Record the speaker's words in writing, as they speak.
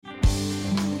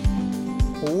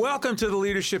Welcome to the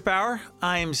Leadership Hour.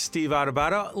 I'm Steve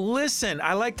Adubato. Listen,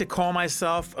 I like to call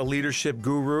myself a leadership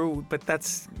guru, but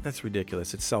that's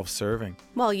ridiculous. It's self-serving.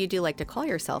 Well, you do like to call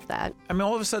yourself that. I mean,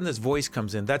 all of a sudden this voice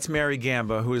comes in. That's Mary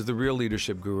Gamba, who is the real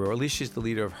leadership guru, or at least she's the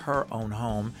leader of her own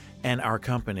home and our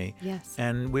company. Yes.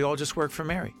 And we all just work for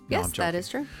Mary. No, Yes, I'm joking. that is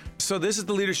true. So this is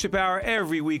the Leadership Hour.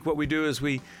 Every week what we do is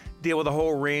we deal with a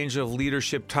whole range of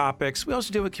leadership topics. We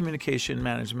also deal with communication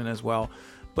management as well.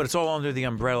 But it's all under the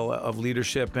umbrella of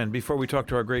leadership. And before we talk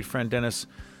to our great friend Dennis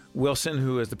Wilson,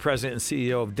 who is the president and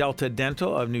CEO of Delta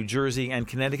Dental of New Jersey and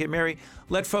Connecticut, Mary,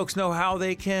 let folks know how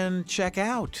they can check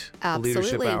out the Leadership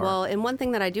Absolutely. Hour. Well, and one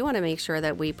thing that I do want to make sure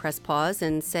that we press pause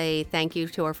and say thank you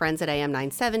to our friends at AM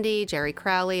 970, Jerry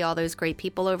Crowley, all those great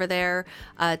people over there.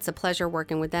 It's a pleasure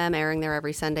working with them, airing there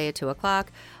every Sunday at 2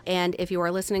 o'clock. And if you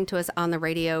are listening to us on the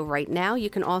radio right now, you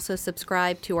can also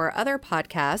subscribe to our other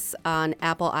podcasts on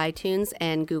Apple iTunes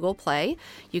and Google Play.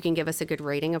 You can give us a good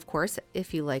rating, of course,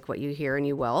 if you like what you hear, and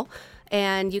you will.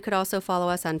 And you could also follow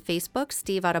us on Facebook,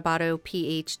 Steve Adubato,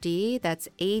 PhD. That's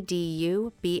ADUBATO.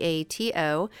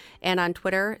 And on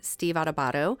Twitter, Steve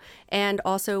Adubato. And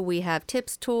also we have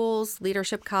tips, tools,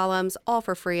 leadership columns, all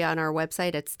for free on our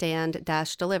website at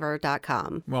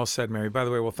stand-deliver.com. Well said, Mary. By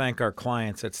the way, we'll thank our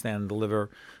clients at Stand and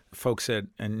Deliver, folks at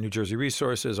New Jersey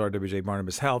Resources, RWJ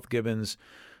Barnabas Health, Gibbons,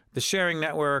 the Sharing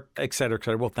Network, et cetera, et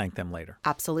cetera. We'll thank them later.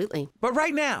 Absolutely. But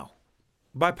right now,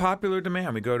 by popular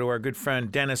demand, we go to our good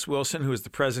friend Dennis Wilson, who is the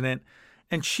president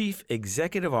and chief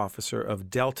executive officer of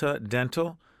Delta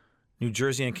Dental, New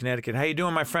Jersey and Connecticut. How you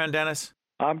doing, my friend Dennis?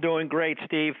 I'm doing great,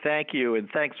 Steve. Thank you, and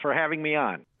thanks for having me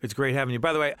on. It's great having you.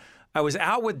 By the way, I was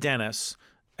out with Dennis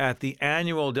at the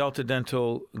annual Delta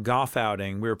Dental golf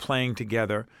outing. We were playing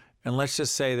together, and let's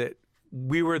just say that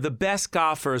we were the best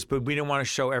golfers, but we didn't want to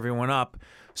show everyone up,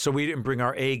 so we didn't bring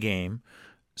our A game.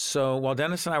 So while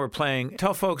Dennis and I were playing,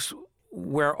 tell folks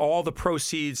where all the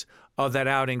proceeds of that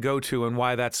outing go to and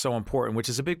why that's so important, which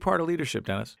is a big part of leadership,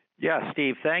 Dennis. Yeah,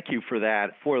 Steve, thank you for that.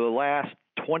 For the last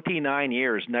 29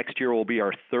 years, next year will be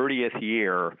our 30th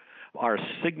year, our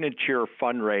signature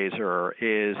fundraiser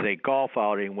is a golf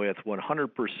outing with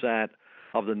 100%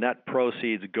 of the net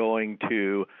proceeds going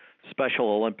to Special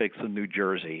Olympics in New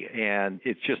Jersey. And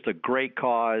it's just a great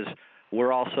cause.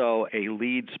 We're also a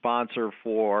lead sponsor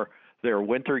for their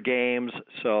winter games,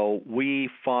 so we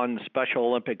fund Special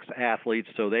Olympics athletes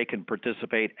so they can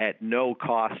participate at no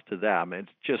cost to them. It's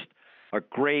just a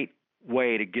great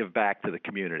way to give back to the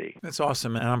community. That's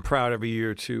awesome, and I'm proud every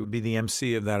year to be the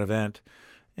MC of that event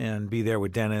and be there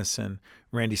with Dennis and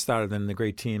Randy Stoddard and the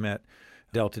great team at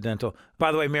Delta Dental.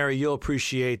 By the way, Mary, you'll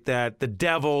appreciate that the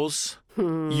Devils,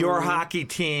 your hockey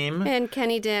team. And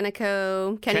Kenny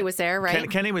Danico. Kenny was there, right?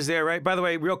 Kenny was there, right? By the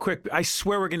way, real quick, I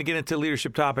swear we're going to get into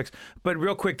leadership topics, but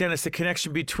real quick, Dennis, the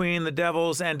connection between the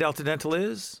Devils and Delta Dental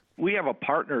is? We have a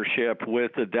partnership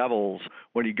with the Devils.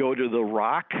 When you go to the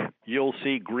Rock, you'll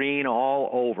see green all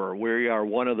over. We are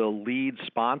one of the lead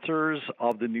sponsors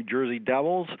of the New Jersey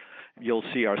Devils. You'll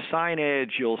see our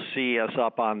signage. You'll see us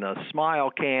up on the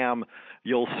Smile Cam.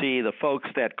 You'll see the folks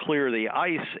that clear the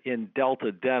ice in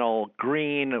Delta Dental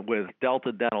green with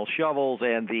Delta Dental shovels,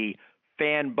 and the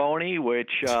Fan Boney, which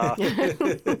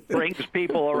brings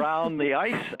people around the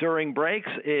ice during breaks,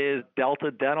 is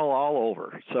Delta Dental all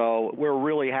over. So we're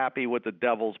really happy with the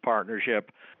Devils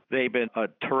partnership. They've been a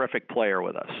terrific player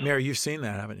with us. Mary, you've seen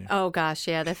that, haven't you? Oh, gosh,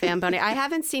 yeah, the Fan Bunny. I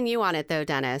haven't seen you on it, though,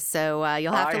 Dennis, so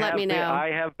you'll have to let me know.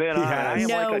 I have been on it. I am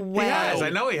No like a way. He has. I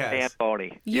know he has. Fan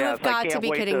Boney. You have got to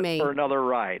be kidding me. For another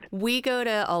ride. We go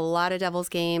to a lot of Devils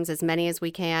games, as many as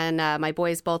we can. My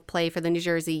boys both play for the New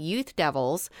Jersey Youth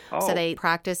Devils, so they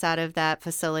practice out of that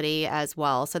facility as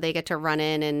well. So they get to run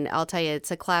in, and I'll tell you,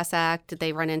 it's a class act.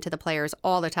 They run into the players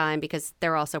all the time because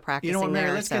they're also practicing You know what, Mary?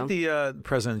 there. Let's get the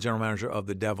president and general manager of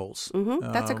the Devils.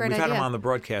 That's a great We've idea. had him on the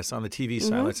broadcast, on the TV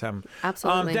side. Let's have him.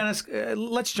 Absolutely. Dennis,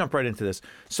 let's jump right into this.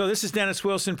 So this is Dennis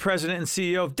Wilson, president and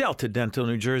CEO of Delta Dental,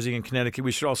 New Jersey and Connecticut.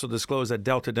 We should also disclose that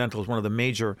Delta Dental is one of the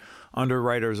major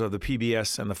underwriters of the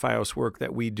PBS and the FiOS work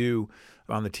that we do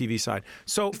on the TV side.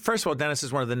 So first of all, Dennis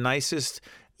is one of the nicest,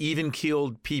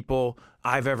 even-keeled people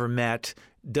I've ever met,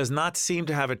 does not seem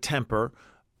to have a temper.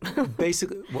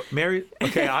 Basically, Mary.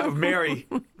 Okay,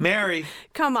 Mary.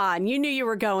 Come on, you knew you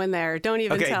were going there. Don't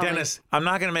even tell me. Okay, Dennis, I'm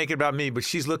not going to make it about me, but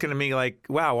she's looking at me like,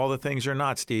 wow, all the things you're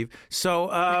not, Steve.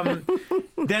 So,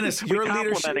 Dennis, your We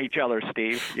leadership. compliment each other,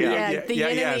 Steve. Yeah, the yin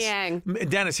and the yang.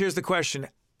 Dennis, here's the question: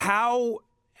 how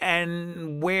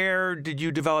and where did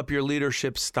you develop your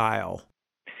leadership style?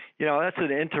 You know, that's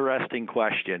an interesting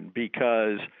question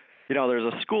because, you know,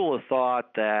 there's a school of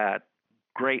thought that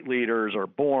great leaders are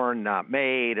born, not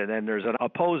made, and then there's an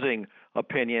opposing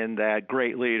opinion that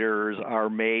great leaders are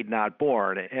made, not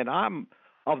born. And I'm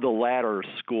of the latter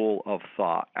school of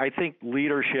thought. I think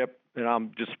leadership, and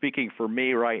I'm just speaking for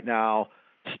me right now,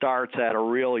 starts at a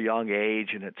real young age,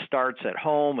 and it starts at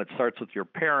home. It starts with your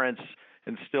parents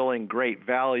instilling great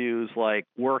values like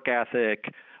work ethic,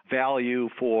 value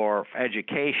for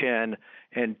education,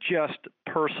 and just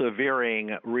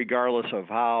persevering regardless of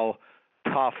how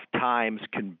tough times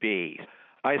can be.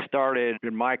 I started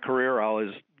in my career, I was,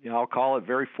 I'll call it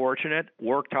very fortunate,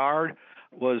 worked hard,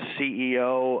 was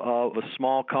CEO of a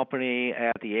small company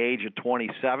at the age of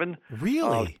 27.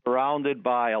 Really? Surrounded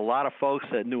by a lot of folks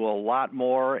that knew a lot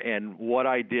more, and what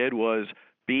I did was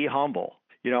be humble.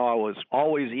 I was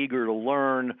always eager to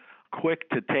learn, quick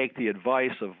to take the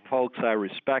advice of folks I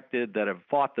respected that have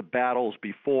fought the battles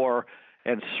before,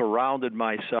 and surrounded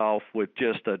myself with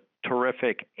just a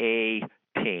terrific A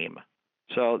team.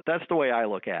 So that's the way I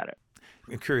look at it.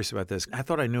 I'm curious about this. I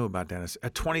thought I knew about Dennis.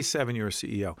 At 27, you're a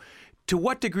CEO. To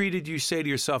what degree did you say to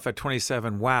yourself at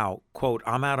 27, wow, quote,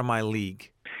 I'm out of my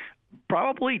league?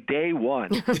 Probably day one,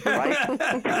 right?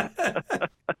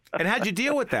 And how'd you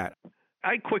deal with that?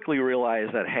 I quickly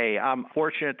realized that, hey, I'm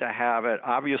fortunate to have it.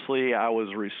 Obviously, I was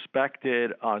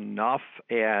respected enough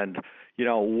and,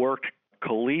 worked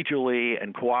collegially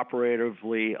and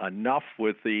cooperatively enough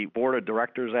with the board of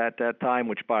directors at that time,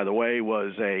 which, by the way,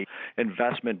 was a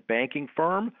investment banking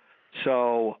firm.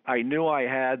 So I knew I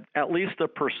had at least the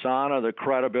persona, the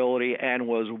credibility, and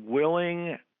was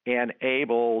willing and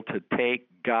able to take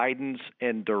guidance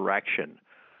and direction.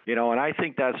 And I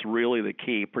think that's really the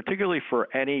key, particularly for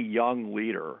any young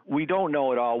leader. We don't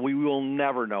know it all. We will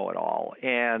never know it all.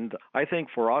 And I think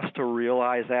for us to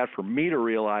realize that, for me to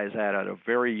realize that at a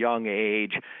very young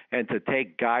age, and to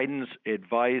take guidance,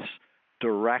 advice,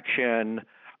 direction,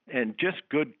 and just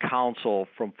good counsel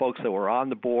from folks that were on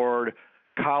the board,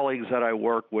 colleagues that I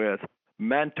work with,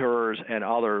 mentors, and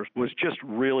others was just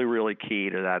really, really key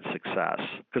to that success.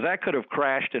 Because that could have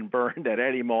crashed and burned at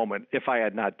any moment if I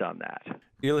had not done that.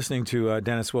 You're listening to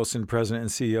Dennis Wilson, President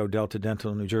and CEO of Delta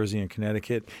Dental, New Jersey and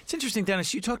Connecticut. It's interesting,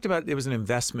 Dennis, you talked about it was an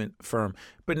investment firm,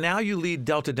 but now you lead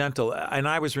Delta Dental, and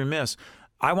I was remiss.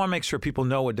 I want to make sure people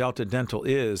know what Delta Dental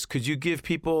is. Could you give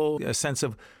people a sense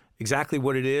of exactly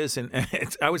what it is? And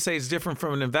I would say it's different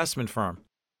from an investment firm.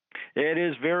 It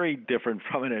is very different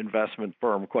from an investment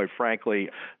firm, quite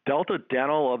frankly. Delta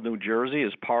Dental of New Jersey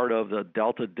is part of the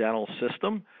Delta Dental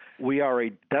system. We are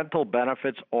a dental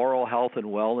benefits, oral health, and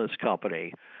wellness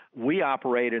company. We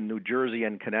operate in New Jersey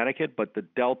and Connecticut, but the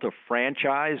Delta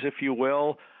franchise, if you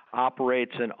will,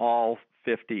 operates in all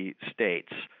 50 states.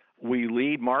 We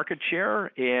lead market share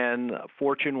in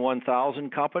Fortune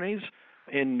 1000 companies.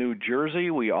 In New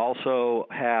Jersey, we also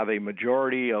have a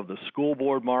majority of the school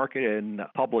board market and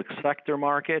public sector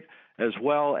market, as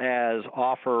well as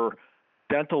offer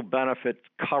dental benefit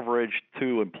coverage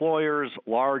to employers,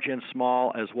 large and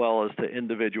small, as well as to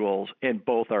individuals in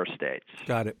both our states.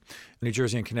 Got it. New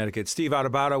Jersey and Connecticut. Steve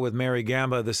Adubato with Mary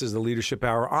Gamba. This is the Leadership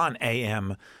Hour on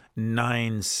AM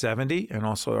 970 and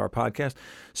also our podcast.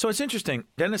 So it's interesting.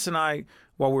 Dennis and I,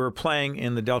 while we were playing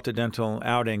in the Delta Dental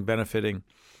outing benefiting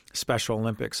Special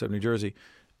Olympics of New Jersey,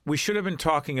 we should have been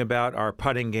talking about our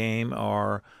putting game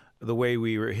or the way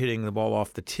we were hitting the ball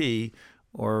off the tee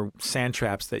or sand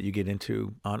traps that you get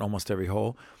into on almost every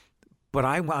hole. But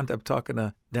I wound up talking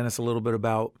to Dennis a little bit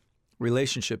about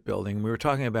relationship building. We were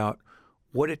talking about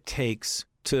what it takes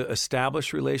to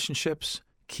establish relationships,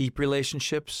 keep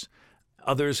relationships,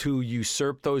 others who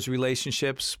usurp those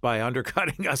relationships by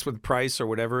undercutting us with price or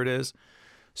whatever it is.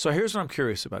 So here's what I'm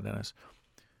curious about, Dennis.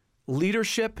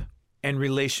 Leadership and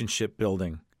relationship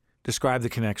building. Describe the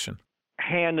connection.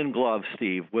 Hand in glove,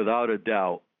 Steve, without a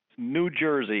doubt. New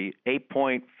Jersey,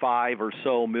 8.5 or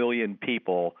so million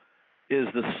people, is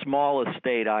the smallest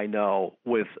state I know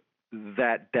with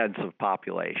that dense of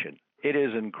population. It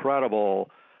is incredible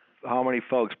how many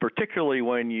folks, particularly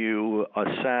when you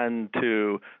ascend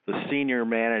to the senior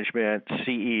management,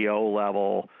 CEO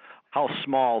level, how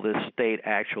small this state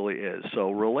actually is.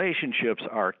 So relationships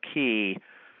are key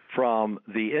from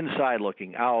the inside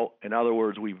looking out. In other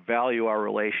words, we value our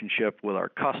relationship with our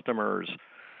customers,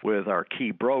 with our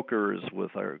key brokers,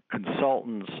 with our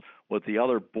consultants, with the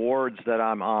other boards that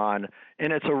I'm on.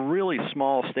 And it's a really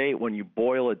small state when you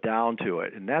boil it down to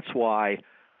it. And that's why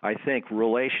I think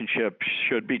relationships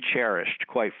should be cherished,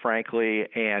 quite frankly,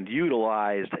 and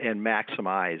utilized and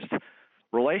maximized.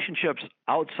 Relationships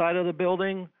outside of the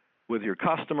building with your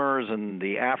customers and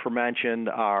the aforementioned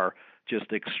are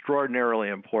just extraordinarily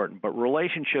important, but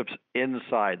relationships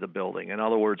inside the building, in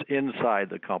other words, inside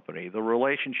the company, the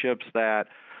relationships that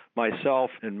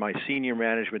myself and my senior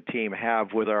management team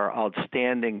have with our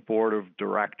outstanding board of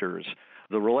directors,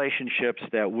 the relationships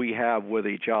that we have with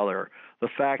each other, the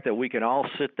fact that we can all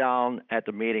sit down at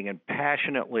the meeting and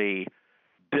passionately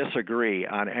disagree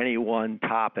on any one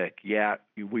topic, yet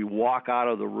we walk out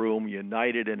of the room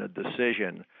united in a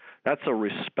decision. That's a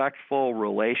respectful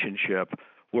relationship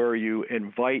where you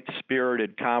invite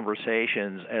spirited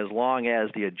conversations as long as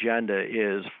the agenda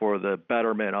is for the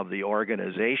betterment of the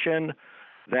organization.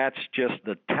 That's just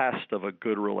the test of a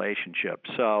good relationship.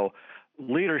 So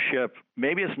leadership,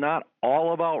 maybe it's not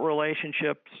all about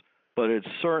relationships, but it's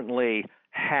certainly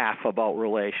half about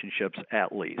relationships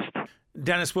at least.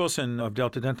 Dennis Wilson of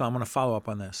Delta Dental, I'm going to follow up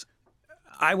on this.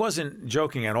 I wasn't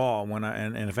joking at all when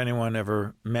and if anyone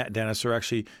ever met Dennis, or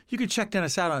actually, you can check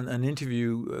Dennis out on an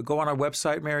interview. Go on our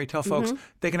website, Mary, tell folks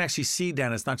they can actually see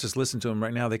Dennis, not just listen to him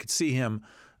right now. They could see him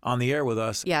on the air with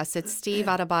us. Yes, it's Steve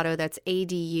Adubato. That's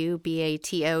adubato.org.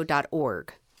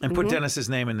 And put Dennis's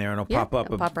name in there, and it'll pop up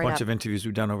bunch of interviews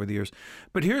we've done over the years.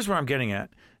 But here's where I'm getting at.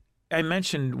 I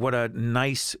mentioned what a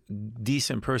nice,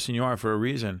 decent person you are for a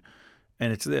reason,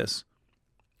 and it's this.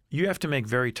 You have to make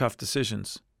very tough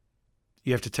decisions.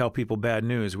 You have to tell people bad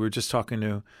news. We were just talking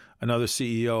to another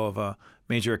CEO of a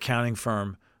major accounting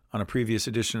firm on a previous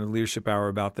edition of Leadership Hour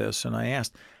about this, and I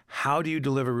asked, how do you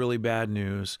deliver really bad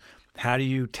news? How do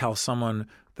you tell someone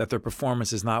that their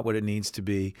performance is not what it needs to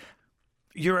be?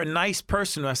 You're a nice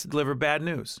person who has to deliver bad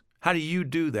news. How do you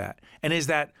do that? And is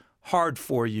that hard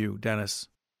for you, Dennis?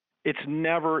 It's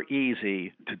never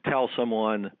easy to tell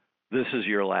someone this is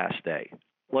your last day.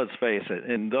 Let's face it.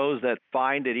 And those that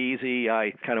find it easy,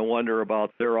 I kind of wonder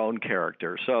about their own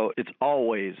character. So it's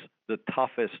always the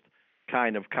toughest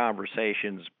kind of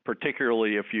conversations,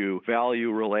 particularly if you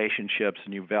value relationships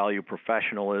and you value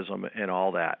professionalism and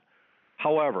all that.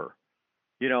 However,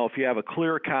 if you have a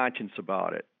clear conscience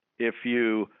about it, if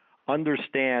you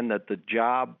understand that the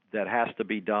job that has to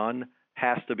be done,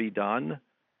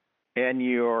 and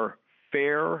you're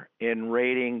fair in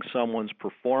rating someone's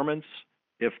performance,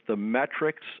 if the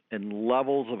metrics and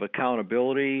levels of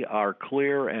accountability are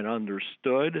clear and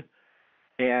understood,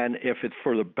 and if it's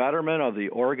for the betterment of the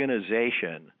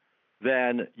organization,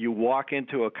 then you walk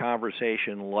into a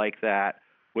conversation like that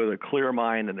with a clear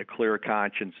mind and a clear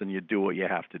conscience, and you do what you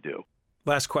have to do.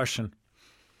 Last question.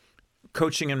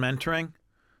 Coaching and mentoring,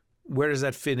 where does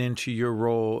that fit into your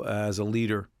role as a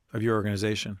leader of your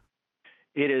organization?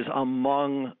 It is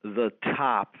among the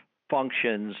top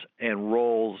functions and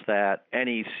roles that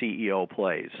any CEO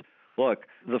plays. Look,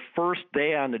 the first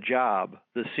day on the job,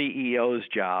 the CEO's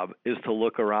job is to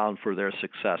look around for their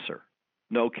successor.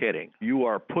 No kidding. You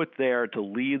are put there to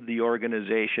lead the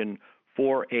organization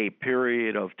for a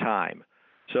period of time.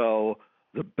 So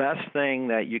the best thing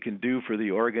that you can do for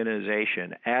the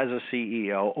organization as a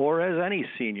CEO or as any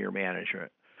senior manager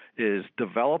is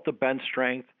develop the bench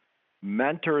strength,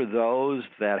 mentor those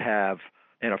that have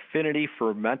an affinity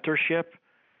for mentorship,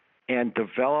 and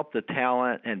develop the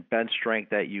talent and bench strength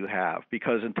that you have.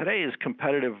 Because in today's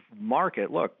competitive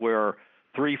market, look, we're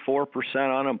 3-4%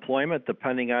 unemployment,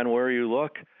 depending on where you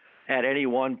look. At any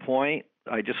one point,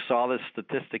 I just saw this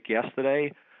statistic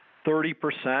yesterday,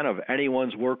 30% of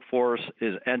anyone's workforce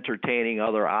is entertaining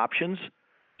other options.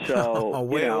 So,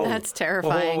 that's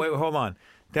terrifying. Hold on.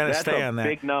 Dennis, stay on that.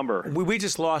 That's a big number. We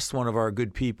just lost one of our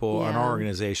good people in our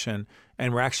organization,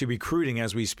 and we're actually recruiting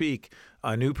as we speak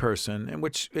a new person, and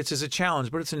which it's a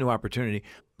challenge, but it's a new opportunity.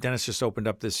 Dennis just opened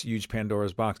up this huge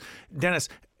Pandora's box. Dennis,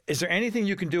 is there anything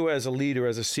you can do as a leader,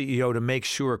 as a CEO, to make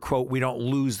sure, quote, we don't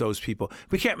lose those people?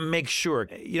 We can't make sure.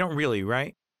 You don't really,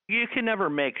 right? You can never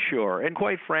make sure. And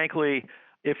quite frankly,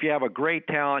 if you have a great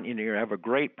talent and you have a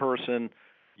great person,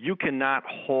 you cannot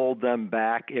hold them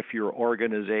back if your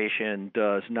organization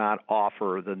does not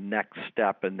offer the next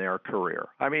step in their career.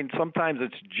 I mean, sometimes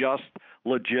it's just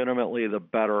legitimately the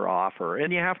better offer,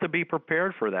 and you have to be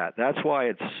prepared for that. That's why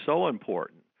it's so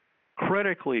important,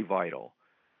 critically vital,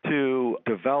 to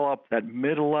develop that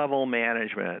mid-level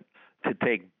management to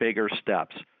take bigger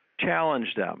steps. Challenge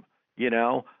them,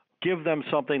 give them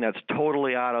something that's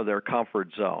totally out of their comfort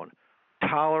zone.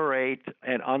 Tolerate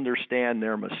and understand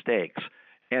their mistakes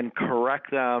and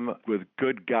correct them with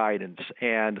good guidance.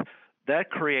 And that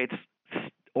creates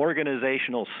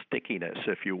organizational stickiness,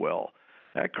 if you will.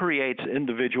 That creates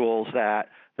individuals that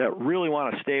really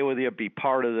want to stay with you, be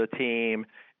part of the team,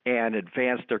 and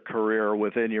advance their career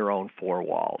within your own four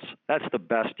walls. That's the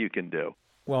best you can do.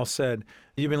 Well said.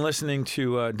 You've been listening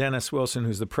to Dennis Wilson,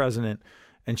 who's the president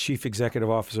and Chief Executive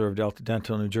Officer of Delta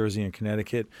Dental, New Jersey and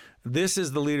Connecticut. This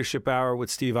is the Leadership Hour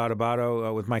with Steve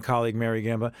Adubato, with my colleague Mary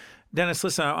Gamba. Dennis,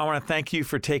 listen, I want to thank you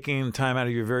for taking time out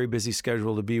of your very busy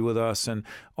schedule to be with us and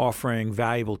offering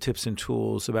valuable tips and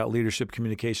tools about leadership,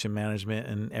 communication management,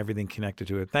 and everything connected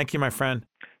to it. Thank you, my friend.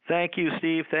 Thank you,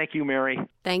 Steve. Thank you, Mary.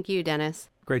 Thank you, Dennis.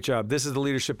 Great job. This is the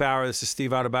Leadership Hour. This is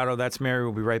Steve Adubato. That's Mary.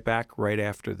 We'll be right back right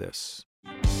after this.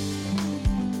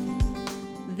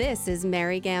 This is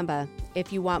Mary Gamba.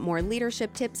 If you want more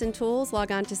leadership tips and tools,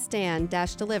 log on to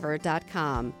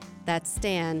stand-deliver.com. That's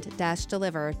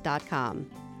stand-deliver.com.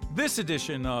 This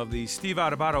edition of the Steve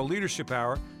Adubato Leadership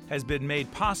Hour has been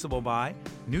made possible by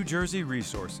New Jersey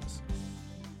Resources.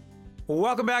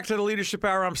 Welcome back to the Leadership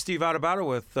Hour. I'm Steve Adubato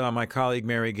with my colleague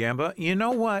Mary Gamba. You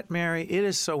know what, Mary? It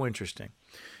is so interesting.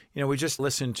 We just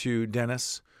listened to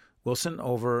Dennis Wilson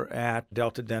over at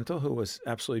Delta Dental, who was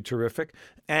absolutely terrific.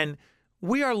 And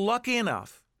we are lucky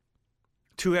enough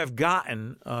to have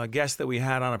gotten a guest that we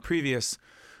had on a previous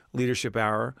Leadership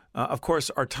Hour. Of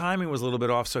course, our timing was a little bit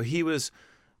off, so he was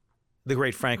the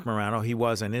great Frank Morano. He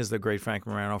was and is the great Frank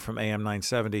Morano from AM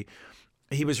 970.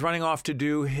 He was running off to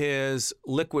do his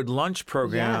Liquid Lunch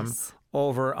program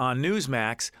over on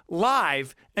Newsmax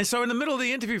live. And so in the middle of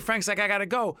the interview, Frank's like, I got to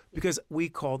go because we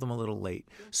called him a little late.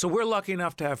 So we're lucky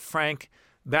enough to have Frank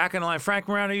back in the line. Frank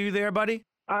Morano, are you there, buddy?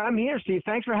 I'm here, Steve.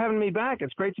 Thanks for having me back.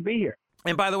 It's great to be here.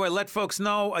 And by the way, let folks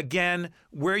know again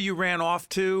where you ran off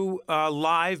to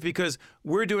live, because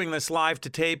we're doing this live to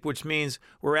tape, which means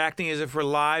we're acting as if we're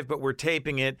live, but we're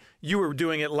taping it. You were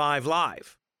doing it live.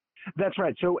 That's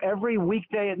right. So every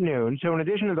weekday at noon, so in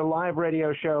addition to the live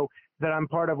radio show that I'm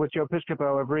part of with Joe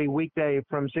Piscopo every weekday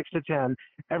from 6 to 10,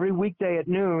 every weekday at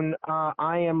noon,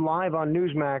 I am live on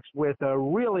Newsmax with a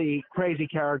really crazy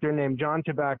character named John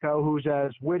Tobacco, who's as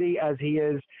witty as he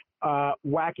is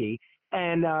wacky.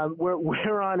 And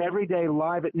we're on every day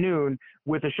live at noon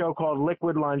with a show called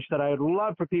Liquid Lunch that I would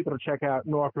love for people to check out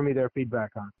and offer me their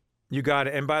feedback on. You got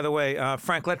it. And by the way,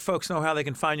 Frank, let folks know how they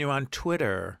can find you on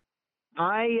Twitter.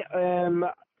 I am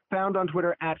found on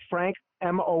Twitter at Frank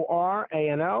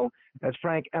Morano. That's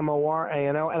Frank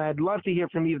Morano. And I'd love to hear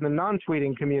from even the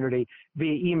non-tweeting community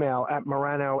via email at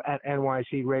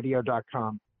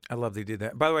morano@nycradio.com. I love that you did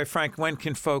that. By the way, Frank, when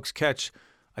can folks catch?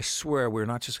 I swear we're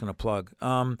not just going to plug.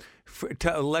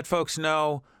 Let folks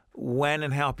know when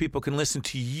and how people can listen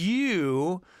to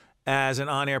you as an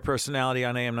on-air personality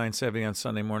on AM 970 on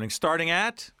Sunday morning, starting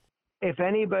at? If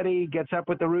anybody gets up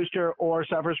with the rooster or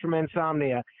suffers from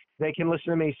insomnia, they can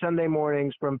listen to me Sunday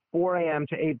mornings from 4 a.m.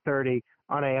 to 8:30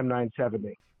 on AM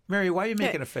 970. Mary, why are you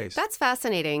making a face? That's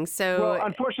fascinating. So, well,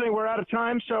 unfortunately, we're out of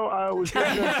time, so was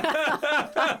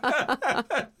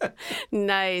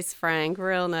nice, Frank.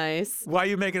 Real nice. Why are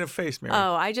you making a face, Mary?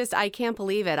 Oh, I can't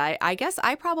believe it. I guess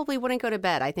I probably wouldn't go to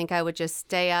bed. I think I would just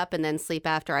stay up and then sleep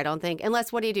after. I don't think,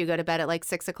 unless what do? Go to bed at like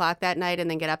 6 o'clock that night and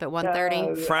then get up at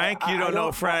 1:30? Frank, you don't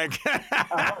know Frank.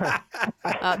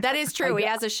 That is true. He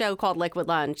has a show called Liquid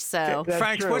Lunch. So,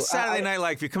 Frank, what's Saturday night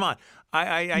like for you? Come on.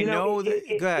 I know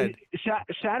that. Go ahead.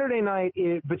 Saturday night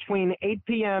between 8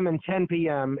 p.m. and 10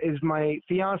 p.m. is my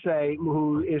fiance,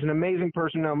 who is an amazing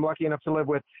person I'm lucky enough to live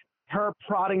with, her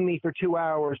prodding me for 2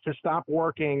 hours to stop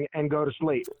working and go to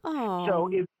sleep. Aww. So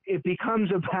it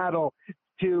becomes a battle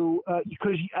to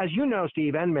because, as you know,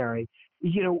 Steve and Mary,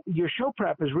 your show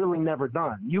prep is really never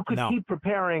done. You could keep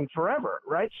preparing forever,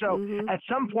 right? So at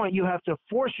some point you have to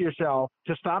force yourself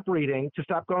to stop reading, to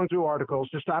stop going through articles,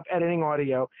 to stop editing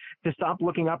audio, to stop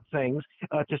looking up things,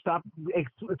 to stop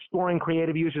exploring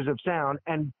creative uses of sound,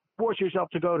 and force yourself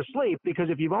to go to sleep,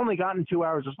 because if you've only gotten 2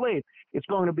 hours of sleep, it's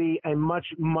going to be a much,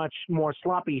 much more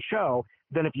sloppy show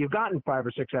than if you've gotten 5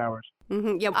 or 6 hours.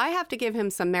 Mm-hmm. Yeah, I have to give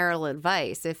him some marital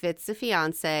advice. If it's a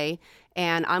fiance,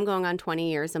 and I'm going on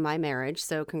 20 years in my marriage,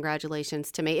 so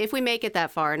congratulations to me. If we make it that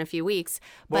far in a few weeks.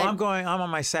 Well, I'm on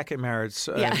my second marriage,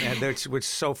 which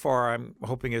so far I'm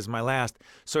hoping is my last.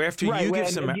 So after you give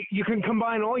some... You can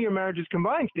combine all your marriages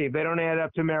combined, Steve. They don't add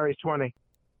up to Mary's 20.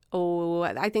 Oh,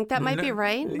 I think that might be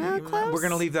right. Close. We're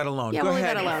going to leave that alone. Yeah, Go we'll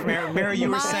ahead. Leave that alone. Mary, you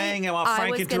were saying while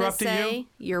Frank interrupted you?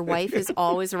 Your wife is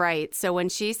always right. So when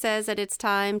she says that it's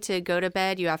time to go to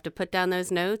bed, you have to put down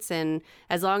those notes. And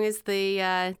as long as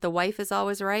the wife is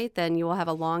always right, then you will have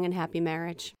a long and happy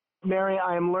marriage. Mary,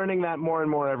 I am learning that more and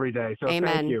more every day. So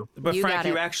Amen. Thank you. But Frank,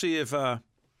 you actually have...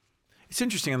 it's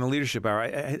interesting on the Leadership Hour.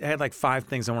 I had like 5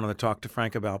 things I wanted to talk to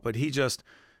Frank about, but he just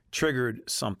triggered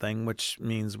something, which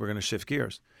means we're going to shift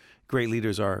gears. Great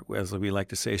leaders are, as we like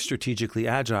to say, strategically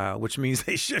agile, which means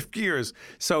they shift gears.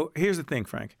 So here's the thing,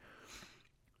 Frank.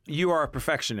 You are a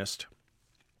perfectionist.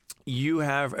 You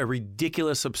have a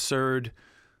ridiculous, absurd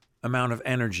amount of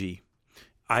energy.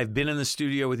 I've been in the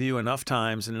studio with you enough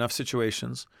times in enough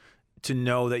situations to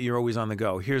know that you're always on the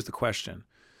go. Here's the question.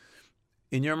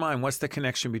 In your mind, what's the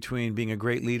connection between being a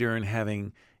great leader and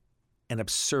having an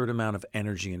absurd amount of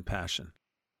energy and passion?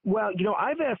 Well,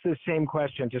 I've asked this same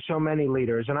question to so many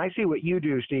leaders, and I see what you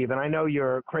do, Steve, and I know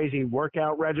your crazy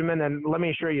workout regimen. And let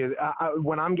me assure you,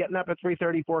 when I'm getting up at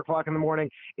 3:30, 4 o'clock in the morning,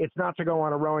 it's not to go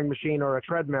on a rowing machine or a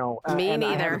treadmill. Me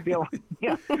neither.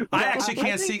 Yeah. I actually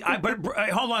can't see. But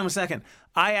hold on a second.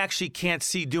 I actually can't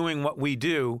see doing what we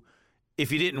do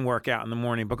if you didn't work out in the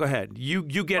morning. But go ahead. You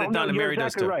get it done, and Mary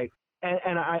does too. Right.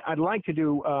 And I'd like to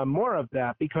do more of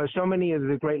that, because so many of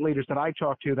the great leaders that I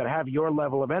talk to that have your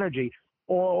level of energy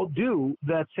all do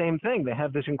that same thing. They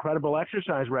have this incredible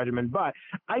exercise regimen. But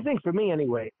I think for me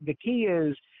anyway, the key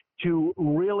is to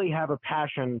really have a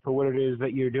passion for what it is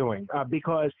that you're doing.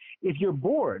 Because if you're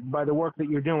bored by the work that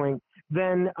you're doing,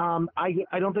 then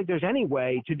I don't think there's any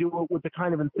way to do it with the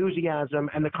kind of enthusiasm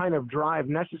and the kind of drive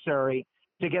necessary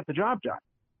to get the job done.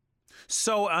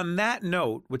 So on that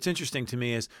note, what's interesting to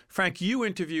me is, Frank, you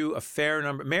interview a fair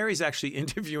number. Mary's actually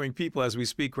interviewing people as we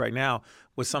speak right now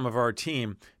with some of our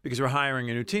team, because we're hiring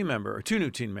a new team member, or 2 new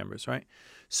team members, right?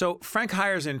 So Frank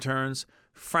hires interns.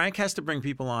 Frank has to bring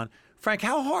people on. Frank,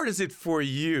 how hard is it for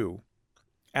you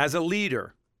as a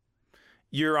leader?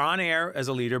 You're on air as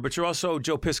a leader, but you're also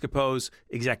Joe Piscopo's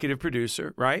executive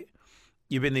producer, right?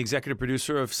 You've been the executive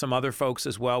producer of some other folks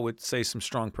as well, with, say, some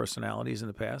strong personalities in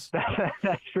the past.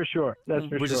 That's for sure.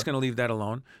 We're just going to leave that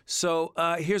alone. So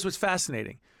here's what's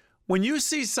fascinating. When you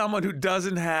see someone who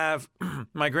doesn't have,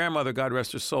 my grandmother, God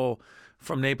rest her soul,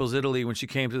 from Naples, Italy, when she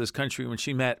came to this country, when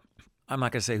she met, I'm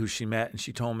not going to say who she met, and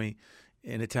she told me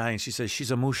in Italian, she said,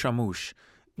 she's a mouche à mouche.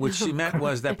 What she meant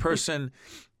was that person,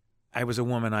 I was a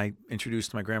woman I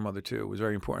introduced my grandmother to. It was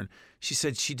very important. She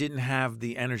said she didn't have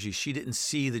the energy. She didn't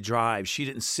see the drive. She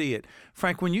didn't see it.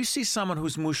 Frank, when you see someone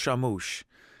who's mouche à mouche,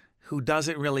 who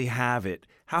doesn't really have it,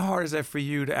 how hard is that for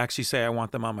you to actually say, I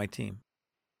want them on my team?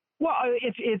 Well,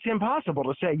 it's impossible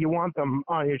to say you want them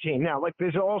on your team. Now,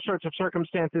 there's all sorts of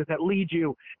circumstances that lead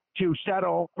you to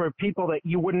settle for people that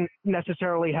you wouldn't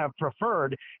necessarily have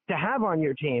preferred to have on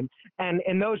your team. And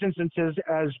in those instances,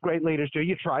 as great leaders do,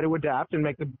 you try to adapt and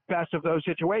make the best of those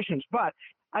situations. But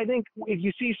I think if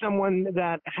you see someone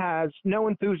that has no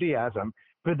enthusiasm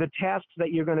for the tasks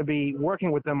that you're going to be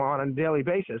working with them on a daily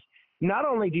basis, not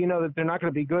only do you know that they're not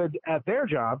going to be good at their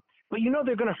job, but you know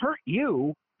they're going to hurt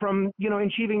you from,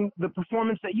 achieving the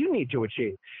performance that you need to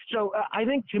achieve. So I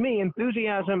think, to me,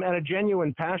 enthusiasm and a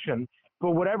genuine passion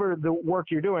for whatever the work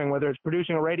you're doing, whether it's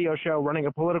producing a radio show, running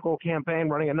a political campaign,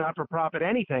 running a not-for-profit,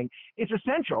 anything, it's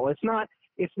essential. It's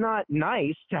not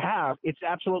nice to have. It's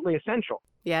absolutely essential.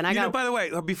 Yeah, and by the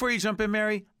way, before you jump in,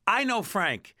 Mary, I know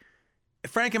Frank.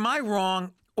 Frank, am I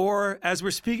wrong? Or as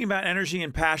we're speaking about energy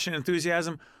and passion,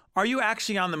 enthusiasm, are you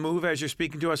actually on the move as you're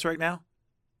speaking to us right now?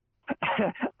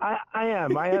 I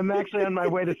am. I am actually on my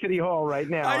way to City Hall right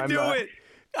now.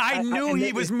 I knew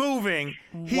he was moving.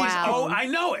 Wow. Oh, I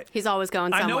know it. He's always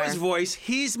going somewhere. I know his voice.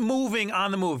 He's moving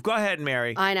on the move. Go ahead,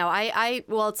 Mary. I know.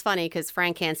 Well, it's funny because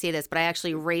Frank can't see this, but I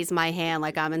actually raised my hand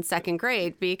like I'm in second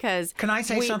grade because. Can I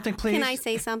say something, please? Can I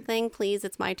say something, please?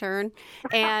 It's my turn.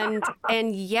 And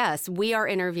yes, we are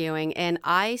interviewing, and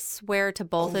I swear to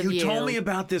both of you. You told me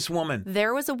about this woman.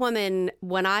 There was a woman,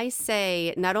 when I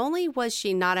say, not only was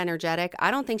she not energetic, I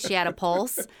don't think she had a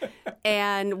pulse,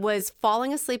 and was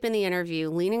falling asleep in the interview,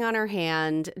 leaning on her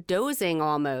hand, dozing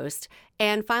almost.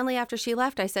 And finally, after she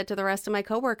left, I said to the rest of my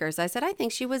coworkers, I said, I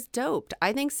think she was doped.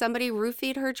 I think somebody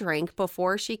roofied her drink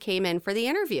before she came in for the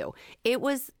interview. It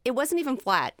wasn't even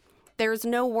flat. There's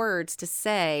no words to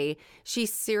say. She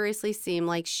seriously seemed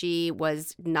like she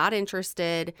was not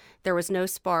interested. There was no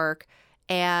spark.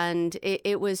 And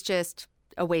it was just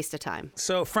a waste of time.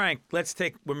 So, Frank, let's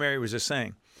take what Mary was just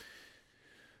saying.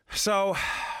 So,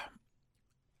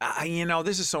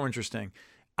 this is so interesting.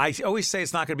 I always say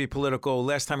it's not going to be political.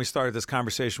 Last time we started this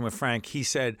conversation with Frank, he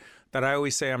said that I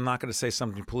always say I'm not going to say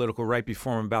something political right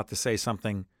before I'm about to say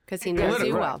something because he knows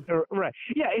you well. Right.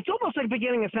 Yeah, it's almost like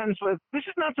beginning a sentence with, this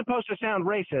is not supposed to sound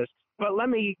racist, but let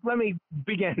me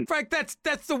begin. Frank, that's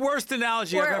the worst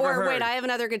analogy I've ever heard. Or wait, I have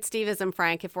another good Steveism,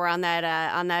 Frank, if we're on that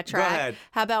track. Go ahead.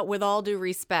 How about with all due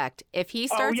respect? If he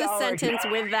starts a sentence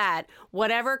with that,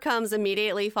 whatever comes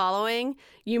immediately following,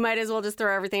 you might as well just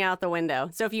throw everything out the window.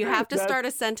 So if you have to start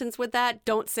a sentence with that,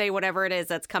 don't say whatever it is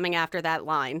that's coming after that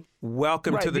line.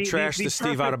 Welcome to the Trash to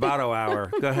Steve Adubato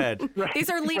hour. Go ahead. Right. These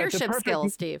are leadership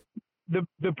skills, Steve.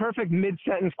 The perfect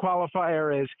mid-sentence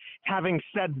qualifier is having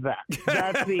said that.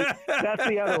 That's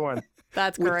the other one.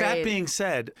 That's great. With that being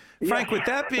said, Frank, with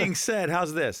that being said,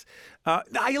 how's this?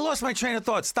 I lost my train of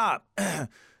thought. Stop.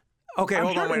 Okay,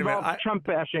 hold on, wait a minute. Trump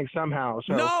bashing somehow.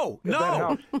 So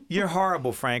No. You're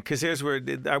horrible, Frank, because here's where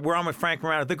I'm with Frank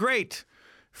Morano, the great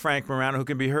Frank Morano, who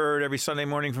can be heard every Sunday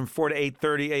morning from 4 to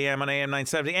 8:30 a.m. on AM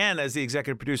 970, and as the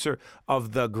executive producer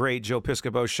of the great Joe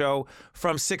Piscopo Show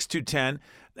from 6 to 10,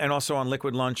 and also on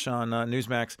Liquid Lunch on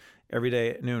Newsmax every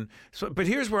day at noon. But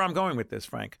here's where I'm going with this,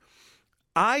 Frank.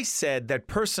 I said that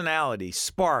personality,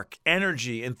 spark,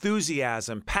 energy,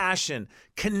 enthusiasm, passion,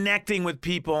 connecting with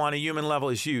people on a human level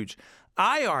is huge.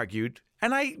 I argued,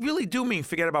 and I really do mean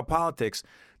forget about politics,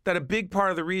 that a big part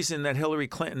of the reason that Hillary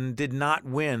Clinton did not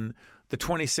win the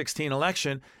 2016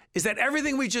 election is that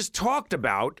everything we just talked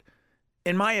about,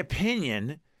 in my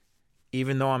opinion,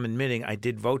 even though I'm admitting I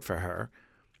did vote for her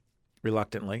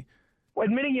reluctantly. Well,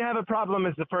 admitting you have a problem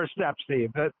is the first step,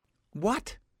 Steve.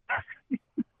 What?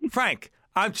 Frank,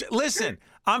 listen,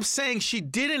 I'm saying she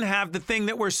didn't have the thing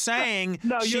that we're saying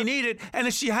she needed. And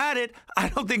if she had it, I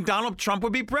don't think Donald Trump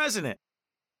would be president.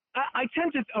 I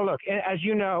tend to, look, as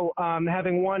you know,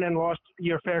 having won and lost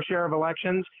your fair share of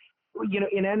elections,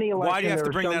 in any election. Why do you have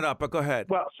to bring that up? But go ahead.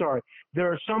 Well, sorry. There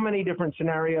are so many different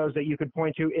scenarios that you could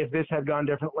point to if this had gone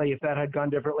differently, if that had gone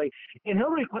differently. In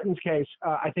Hillary Clinton's case,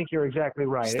 I think you're exactly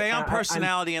right. Stay on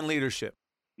personality and leadership.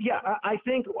 Yeah, I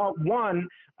think, one,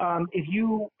 if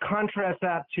you contrast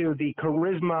that to the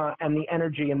charisma and the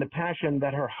energy and the passion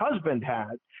that her husband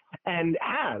has, and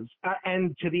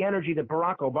to the energy that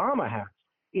Barack Obama has,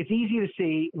 it's easy to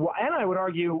see, and I would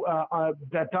argue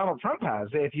that Donald Trump has,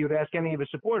 if you'd ask any of his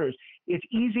supporters, it's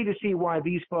easy to see why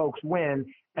these folks win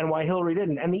and why Hillary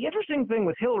didn't. And the interesting thing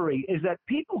with Hillary is that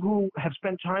people who have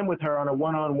spent time with her on a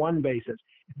one-on-one basis,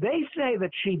 they say that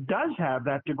she does have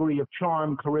that degree of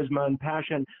charm, charisma, and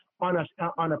passion on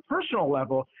a personal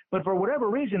level, but for whatever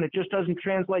reason, it just doesn't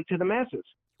translate to the masses.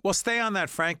 Well, stay on that,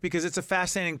 Frank, because it's a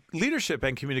fascinating leadership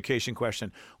and communication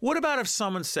question. What about if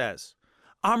someone says,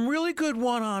 I'm really good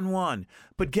one-on-one,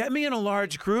 but get me in a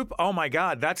large group? Oh, my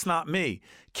God, that's not me.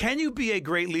 Can you be a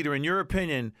great leader, in your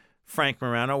opinion, Frank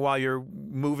Morano, while you're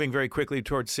moving very quickly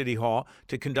towards City Hall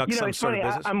to conduct some sort of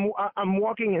business? I'm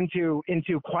walking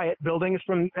into quiet buildings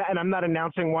and I'm not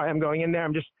announcing why I'm going in there.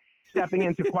 I'm just stepping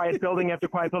into quiet building after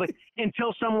quiet building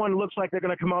until someone looks like they're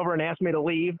going to come over and ask me to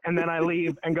leave, and then I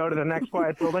leave and go to the next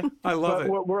quiet building. I love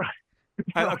it.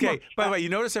 Okay. By the way, you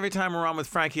notice every time we're on with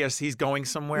Frank, he's going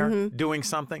somewhere, doing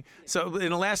something. So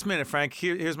in the last minute, Frank,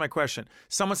 here's my question.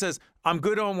 Someone says, I'm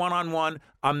good on one-on-one.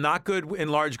 I'm not good in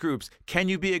large groups. Can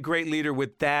you be a great leader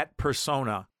with that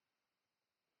persona?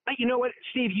 You know what,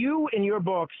 Steve, you in your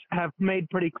books have made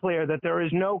pretty clear that there is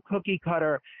no cookie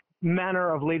cutter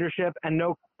manner of leadership and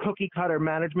no cookie cutter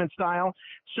management style.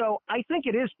 So I think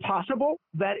it is possible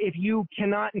that if you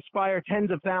cannot inspire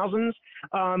tens of thousands,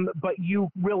 but you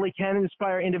really can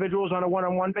inspire individuals on a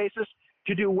one-on-one basis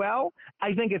to do well,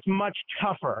 I think it's much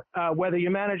tougher, whether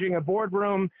you're managing a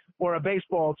boardroom or a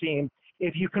baseball team.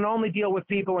 If you can only deal with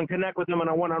people and connect with them on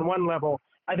a one-on-one level,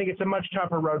 I think it's a much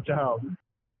tougher road to hoe.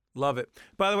 Love it.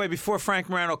 By the way, before Frank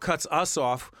Morano cuts us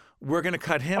off, we're going to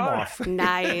cut him off.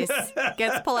 Nice.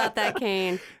 Get to pull out that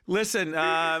cane. Listen,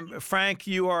 Frank,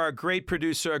 you are a great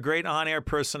producer, a great on-air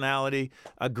personality,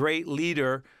 a great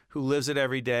leader who lives it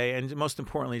every day, and most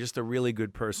importantly, just a really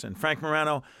good person. Frank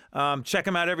Morano, check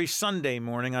him out every Sunday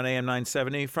morning on AM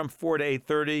 970 from 4 to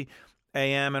 8:30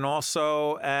 a.m., and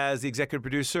also as the executive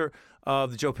producer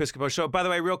of the Joe Piscopo Show. By the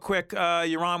way, real quick,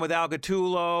 you're on with Al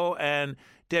Gattullo and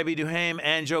Debbie Duhame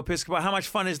and Joe Piscopo. How much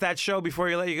fun is that show before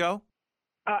you let you go?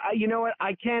 You know what?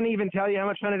 I can't even tell you how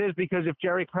much fun it is, because if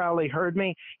Jerry Crowley heard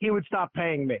me, he would stop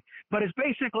paying me. But it's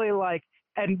basically like,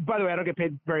 and by the way, I don't get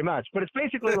paid very much, but it's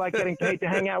basically like getting paid to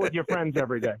hang out with your friends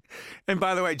every day. And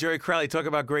by the way, Jerry Crowley, talk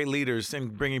about great leaders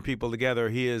and bringing people together.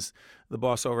 He is the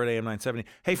boss over at AM 970.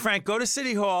 Hey, Frank, go to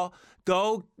City Hall.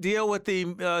 Go deal with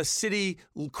the city,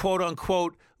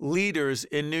 quote-unquote, leaders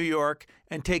in New York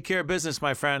and take care of business,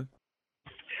 my friend.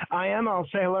 I am. I'll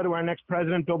say hello to our next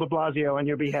president, Bill de Blasio, on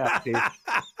your behalf, Steve.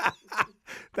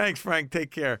 Thanks, Frank. Take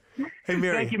care. Hey,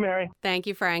 Mary. Thank you, Mary. Thank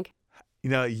you, Frank.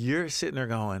 You know, you're sitting there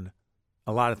going,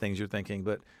 a lot of things you're thinking,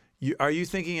 but are you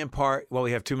thinking in part, well,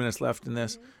 we have 2 minutes left in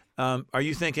this, are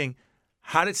you thinking,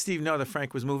 how did Steve know that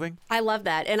Frank was moving? I love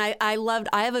that. And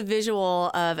I have a visual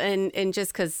of, and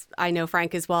just because I know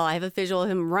Frank as well, I have a visual of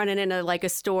him running into like a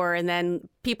store and then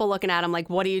people looking at him like,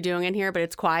 what are you doing in here? But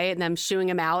it's quiet and them shooing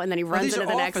him out. And then he runs into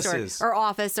the next store or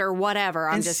office or whatever.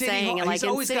 I'm just saying. And like, he's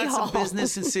always got some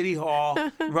business in City Hall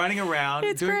running around.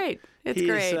 It's great. It's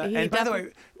great. And by the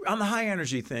way, on the high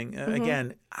energy thing,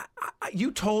 again,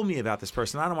 You told me about this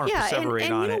person. I don't want to perseverate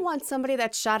and on you it. don't want somebody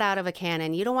that's shot out of a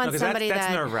cannon. You don't want somebody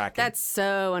that's nerve-wracking. That's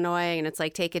so annoying, and it's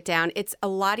like, take it down. It's a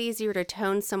lot easier to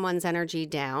tone someone's energy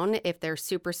down if they're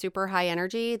super, super high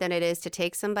energy than it is to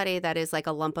take somebody that is like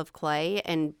a lump of clay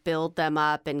and build them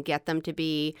up and get them to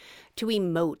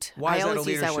emote. Why is that a always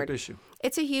use that leadership word. issue?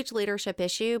 It's a huge leadership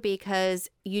issue because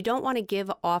you don't want to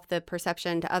give off the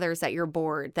perception to others that you're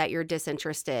bored, that you're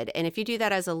disinterested. And if you do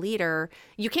that as a leader,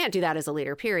 you can't do that as a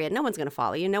leader, period. No one's going to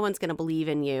follow you. No one's going to believe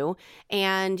in you.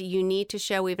 And you need to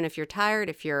show, even if you're tired,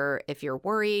 if you're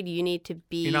worried, you need to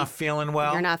be... You're not feeling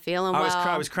well? You're not feeling well.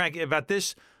 I was cranky about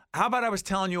this. How about I was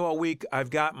telling you all week, I've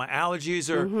got my allergies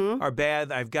are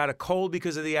bad. I've got a cold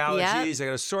because of the allergies. I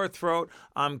got a sore throat.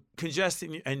 I'm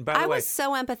congested. And by the way, I was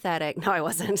so empathetic. No, I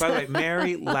wasn't. By the way,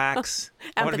 Mary lacks.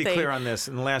 I want to be clear on this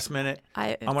in the last minute.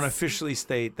 I want to officially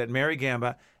state that Mary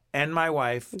Gamba and my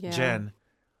wife, Jen,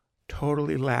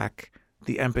 totally lack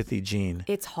the empathy gene.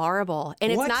 It's horrible.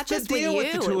 And it's not just with you.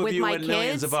 What's the deal with the two of you my and kids,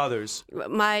 millions of others?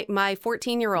 My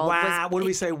 14-year-old wow. What do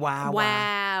we say?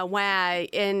 Wow.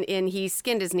 And he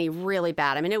skinned his knee really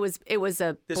bad. I mean, it was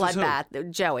a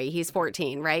bloodbath. Joey, he's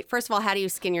 14, right? First of all, how do you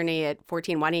skin your knee at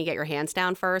 14? Why don't you get your hands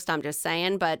down first? I'm just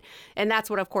saying. And that's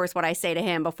what I say to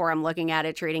him before I'm looking at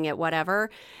it, treating it, whatever.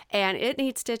 And it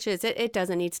needs stitches. It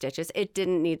doesn't need stitches. It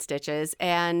didn't need stitches.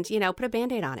 And, put a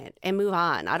Band-Aid on it and move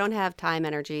on. I don't have time,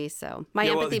 energy, so my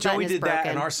empathy button is broken. Joey did that,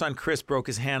 and our son Chris broke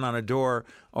his hand on a door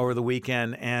over the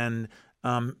weekend, and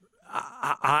my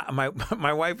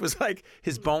wife was like,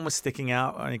 his bone was sticking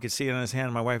out, and you could see it on his hand.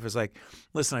 And my wife was like,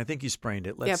 "Listen, I think you sprained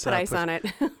it. Let's put ice on it."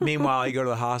 Meanwhile, you go to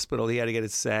the hospital. He had to get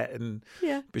it set, and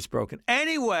it's broken.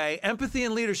 Anyway, empathy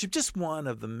and leadership, just one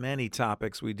of the many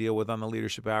topics we deal with on the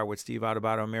Leadership Hour with Steve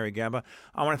Adubato and Mary Gamba.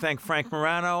 I want to thank Frank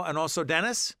Morano and also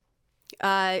Dennis.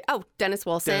 Dennis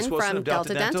Wilson from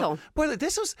Delta Dental. Boy,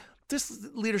 this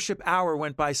Leadership Hour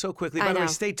went by so quickly. By the way,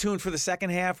 stay tuned for the second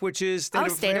half, which is State of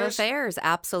Affairs. State of Affairs.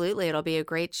 Absolutely. It'll be a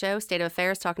great show. State of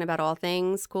Affairs, talking about all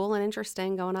things cool and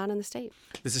interesting going on in the state.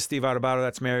 This is Steve Adubato.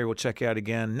 That's Mary. We'll check you out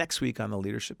again next week on the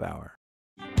Leadership Hour.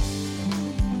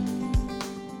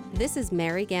 This is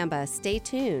Mary Gamba. Stay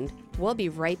tuned. We'll be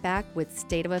right back with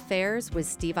State of Affairs with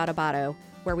Steve Adubato,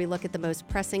 where we look at the most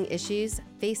pressing issues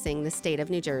facing the state of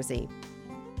New Jersey.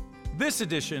 This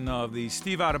edition of the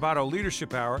Steve Adubato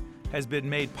Leadership Hour has been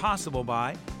made possible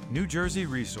by New Jersey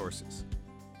Resources.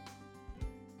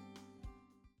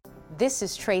 This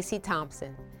is Tracy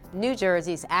Thompson, New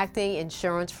Jersey's acting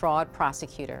insurance fraud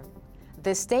prosecutor.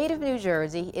 The state of New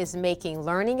Jersey is making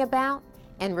learning about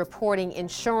and reporting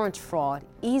insurance fraud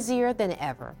easier than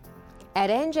ever. At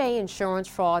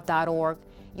njinsurancefraud.org,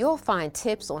 you'll find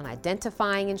tips on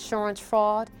identifying insurance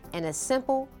fraud and a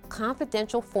simple,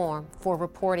 confidential form for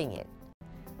reporting it.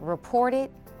 Report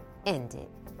it, end it.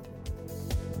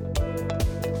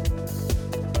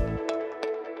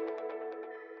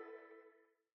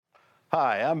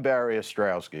 Hi, I'm Barry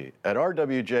Ostrowski. At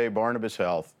RWJ Barnabas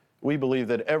Health, we believe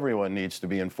that everyone needs to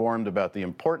be informed about the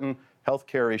important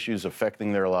healthcare issues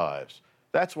affecting their lives.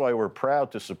 That's why we're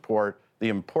proud to support the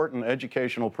important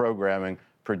educational programming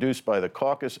produced by the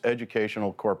Caucus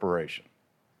Educational Corporation.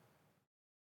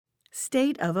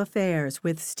 State of Affairs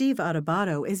with Steve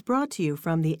Adubato is brought to you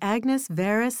from the Agnes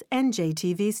Varis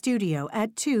NJTV studio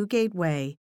at 2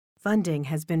 Gateway. Funding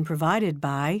has been provided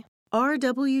by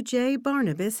RWJ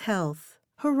Barnabas Health,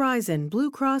 Horizon Blue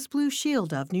Cross Blue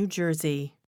Shield of New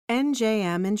Jersey,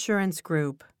 NJM Insurance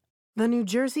Group, the New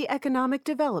Jersey Economic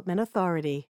Development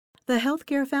Authority, the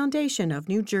Healthcare Foundation of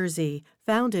New Jersey,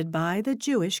 founded by the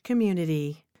Jewish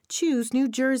community. Choose New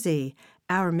Jersey.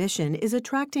 Our mission is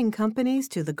attracting companies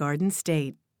to the Garden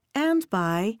State. And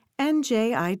by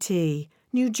NJIT,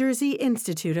 New Jersey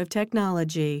Institute of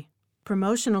Technology.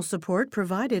 Promotional support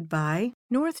provided by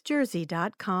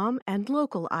NorthJersey.com and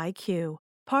Local IQ,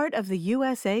 part of the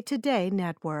USA Today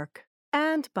network.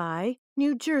 And by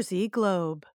New Jersey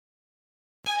Globe.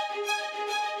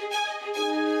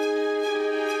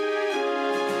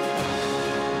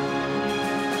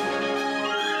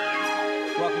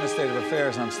 Welcome to State of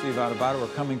Affairs. I'm Steve Adubato. We're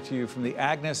coming to you from the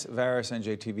Agnes Varis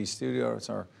NJTV studio. It's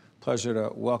our pleasure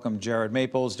to welcome Jared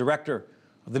Maples, Director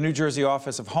of the New Jersey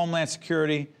Office of Homeland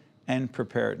Security and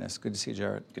Preparedness. Good to see you,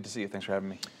 Jared. Good to see you. Thanks for having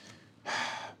me.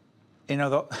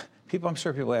 I'm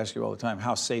sure people ask you all the time,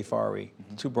 how safe are we?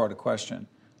 Mm-hmm. Too broad a question.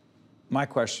 My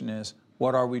question is,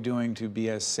 what are we doing to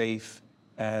be as safe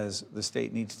as the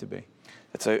state needs to be?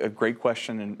 It's a great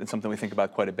question and something we think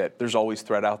about quite a bit. There's always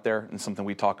threat out there and something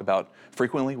we talk about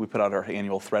frequently. We put out our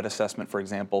annual threat assessment, for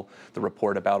example, the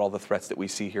report about all the threats that we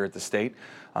see here at the state.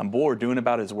 But what we're doing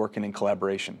about it is working in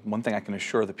collaboration. One thing I can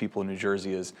assure the people in New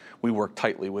Jersey is we work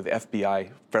tightly with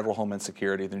FBI, Federal Homeland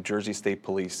Security, the New Jersey State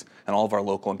Police, and all of our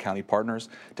local and county partners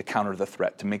to counter the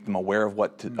threat, to make them aware of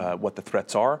what the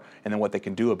threats are and then what they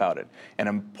can do about it. An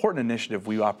important initiative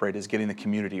we operate is getting the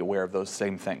community aware of those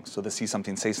same things. So the See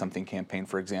Something, Say Something campaign,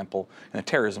 for example, in the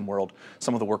terrorism world,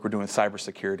 some of the work we're doing with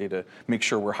cybersecurity to make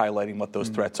sure we're highlighting what those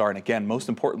threats are, and again, most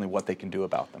importantly, what they can do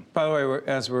about them. By the way,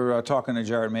 as we're talking to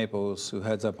Jared Maples, who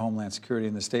heads up Homeland Security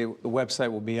in the state, the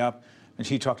website will be up, and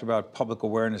she talked about public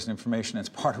awareness and information. It's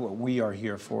part of what we are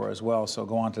here for as well, so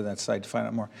go on to that site to find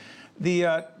out more.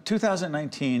 The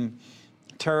 2019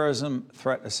 Terrorism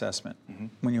Threat Assessment,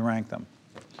 when you rank them,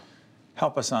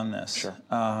 help us on this. Sure.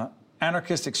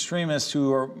 Anarchist extremists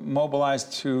who are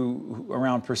mobilized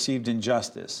around perceived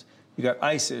injustice. You got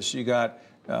ISIS, you got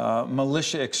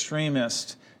militia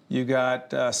extremists, you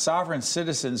got sovereign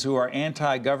citizens who are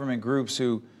anti-government groups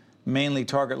who mainly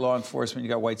target law enforcement. You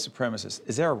got white supremacists.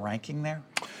 Is there a ranking there?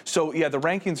 So yeah, the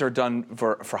rankings are done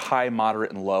for high, moderate,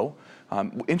 and low.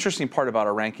 Interesting part about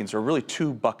our rankings are really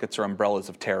two buckets or umbrellas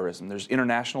of terrorism. There's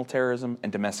international terrorism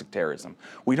and domestic terrorism.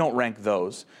 We don't rank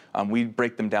those. We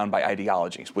break them down by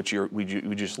ideologies, which we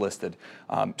just listed.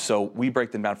 So we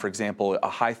break them down, for example, a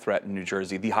high threat in New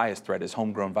Jersey, the highest threat is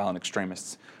homegrown violent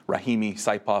extremists. Rahimi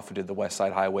Saipov, who did the West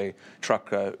Side Highway truck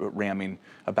ramming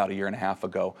about a year and a half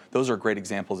ago. Those are great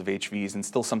examples of HVs and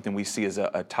still something we see as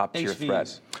a top-tier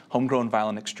threat. Homegrown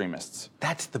violent extremists.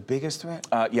 That's the biggest threat?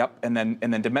 Yep,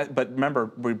 but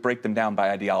remember, we break them down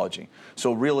by ideology.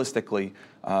 So realistically,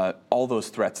 all those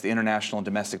threats, the international and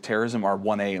domestic terrorism, are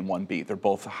 1A and 1B. They're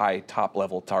both high,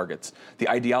 top-level targets. The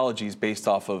ideology is based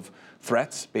off of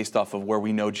threats, based off of where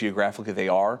we know geographically they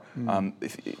are,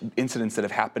 incidents that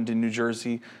have happened in New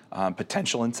Jersey,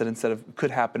 potential incidents that could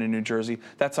happen in New Jersey.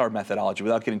 That's our methodology,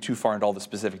 without getting too far into all the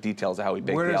specific details of how we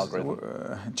bake the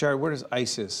algorithm. Jared, where does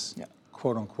ISIS,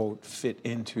 quote-unquote, fit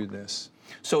into this?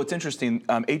 So it's interesting,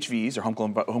 HVs, or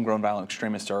homegrown violent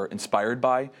extremists, are inspired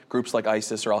by groups like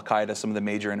ISIS or Al-Qaeda, some of the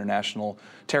major international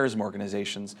terrorism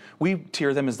organizations. We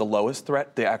tier them as the lowest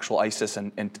threat, the actual ISIS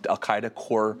and Al-Qaeda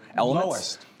core elements.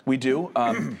 Lowest? We do.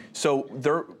 So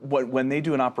when they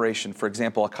do an operation, for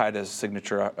example, Al-Qaeda's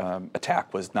signature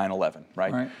attack was 9/11,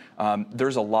 right?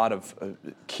 There's a lot of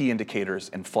key indicators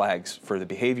and flags for the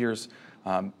behaviors,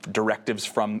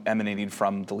 directives emanating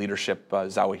from the leadership,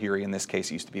 Zawahiri in this case,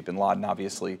 he used to be bin Laden,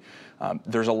 obviously.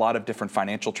 There's a lot of different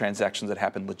financial transactions that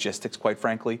happen, logistics, quite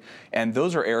frankly, and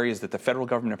those are areas that the federal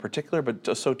government in particular,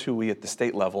 but so too we at the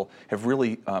state level, have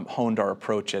really honed our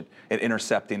approach at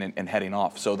intercepting and heading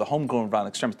off. So the homegrown violent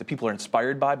extremists, the people are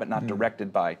inspired by but not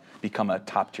directed by, become a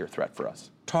top-tier threat for us.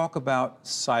 Talk about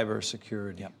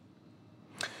cybersecurity. Yep.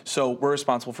 So we're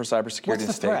responsible for cybersecurity in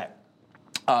the state. What's the threat?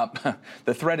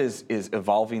 The threat is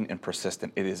evolving and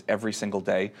persistent. It is every single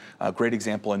day. A great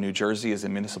example in New Jersey is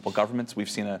in municipal governments. We've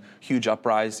seen a huge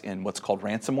uprise in what's called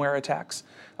ransomware attacks.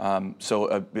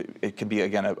 It can be,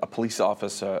 again, a police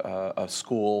office, a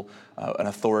school, an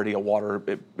authority, a water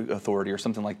authority, or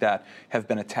something like that, have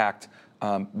been attacked.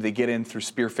 They get in through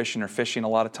spear phishing or phishing a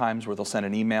lot of times, where they'll send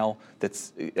an email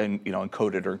that's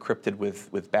encoded or encrypted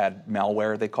with bad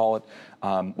malware, they call it,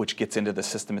 which gets into the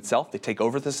system itself. They take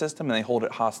over the system and they hold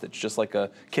it hostage, just like a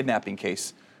kidnapping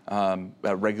case,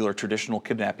 a regular traditional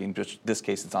kidnapping. Just this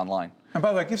case, it's online. And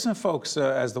by the way, give some folks,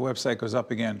 as the website goes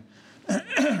up again,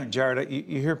 Jared,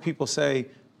 you hear people say,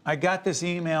 I got this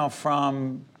email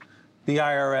from the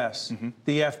IRS,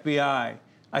 the FBI.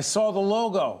 I saw the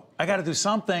logo. I got to do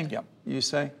something. Yep. You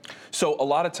say? So a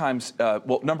lot of times,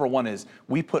 well, number one is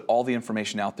we put all the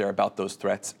information out there about those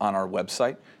threats on our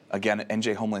website, again, at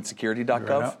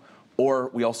njhomelandsecurity.gov, or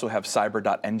we also have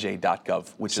cyber.nj.gov,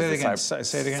 which say is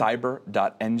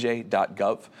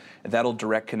cyber.nj.gov. And that'll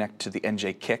direct connect to the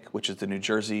NJ KIC, which is the New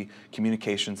Jersey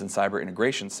Communications and Cyber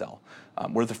Integration Cell.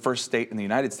 We're the first state in the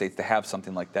United States to have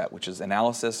something like that, which is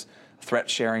analysis, threat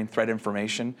sharing, threat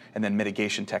information, and then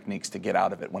mitigation techniques to get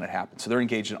out of it when it happens. So they're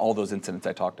engaged in all those incidents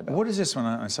I talked about. What is this one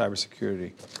on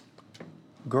cybersecurity?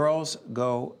 Girls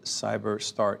Go Cyber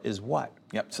Start is what?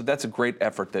 Yep, so that's a great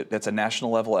effort. That's a national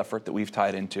level effort that we've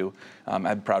tied into.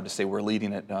 I'm proud to say we're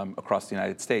leading it across the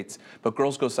United States. But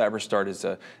Girls Go Cyber Start is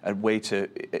a way to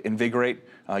invigorate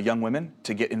young women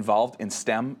to get involved in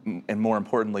STEM, and more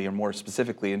importantly, and more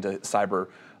specifically, into cyber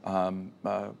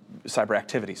cyber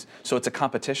activities. So it's a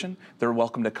competition. They're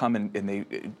welcome to come and they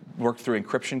work through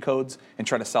encryption codes and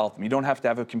try to solve them. You don't have to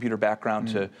have a computer background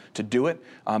to do it,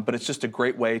 but it's just a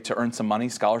great way to earn some money,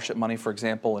 scholarship money, for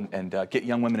example, and get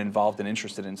young women involved and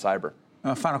interested in cyber.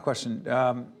 Final question.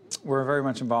 We're very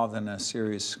much involved in a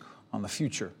series on the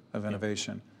future of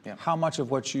innovation. Yeah. How much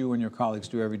of what you and your colleagues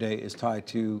do every day is tied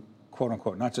to, quote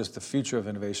unquote, not just the future of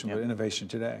innovation, but innovation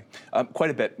today? Quite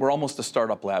a bit. We're almost a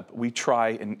startup lab. We try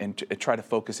and try to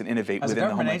focus and innovate within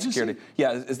the Homeland Security.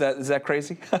 Yeah, is that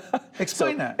crazy?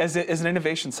 Explain that. As an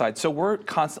innovation side, so we're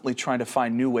constantly trying to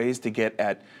find new ways to get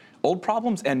at old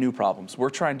problems and new problems.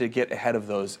 We're trying to get ahead of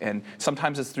those, and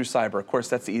sometimes it's through cyber. Of course,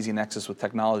 that's the easy nexus with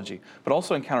technology, but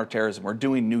also in counterterrorism. We're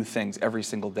doing new things every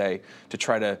single day to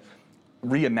try to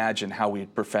reimagine how we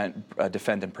defend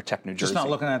and protect New Jersey. Just not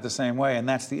looking at it the same way, and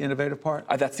that's the innovative part?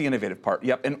 That's the innovative part,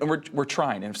 yep. And we're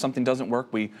trying, and if something doesn't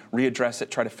work, we readdress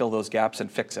it, try to fill those gaps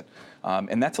and fix it.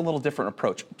 And that's a little different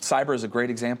approach. Cyber is a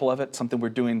great example of it, something we're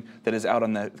doing that is out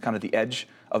on the kind of the edge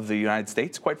of the United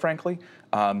States, quite frankly,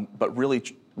 but really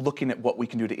looking at what we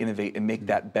can do to innovate and make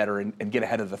that better and get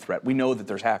ahead of the threat. We know that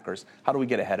there's hackers. How do we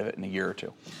get ahead of it in a year or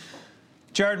two?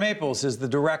 Jared Maples is the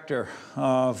director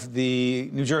of the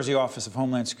New Jersey Office of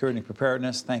Homeland Security and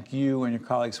Preparedness. Thank you and your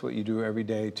colleagues for what you do every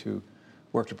day to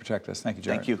work to protect us. Thank you,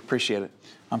 Jared. Thank you. Appreciate it.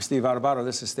 I'm Steve Adubato.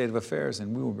 This is State of Affairs,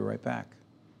 and we will be right back.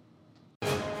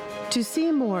 To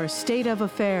see more State of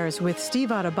Affairs with Steve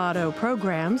Adubato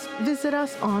programs, visit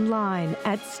us online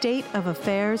at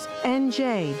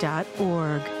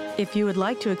stateofaffairsnj.org. If you would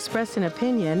like to express an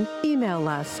opinion, email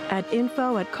us at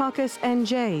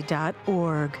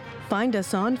info@caucusnj.org. Find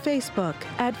us on Facebook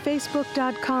at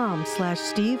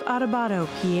facebook.com/Steve Adubato,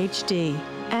 PhD.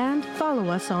 And follow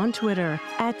us on Twitter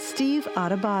at Steve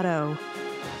Adubato.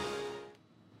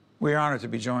 We are honored to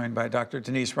be joined by Dr.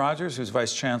 Denise Rogers, who's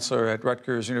Vice Chancellor at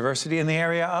Rutgers University in the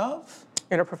area of?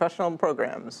 Interprofessional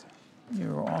programs.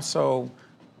 You're also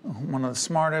one of the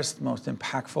smartest, most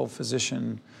impactful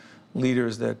physician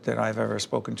leaders that I've ever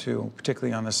spoken to,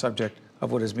 particularly on the subject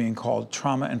of what is being called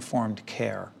trauma-informed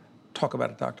care. Talk about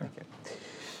it, Doctor. Okay.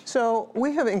 So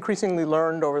we have increasingly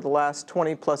learned over the last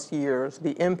 20 plus years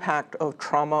the impact of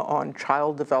trauma on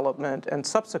child development and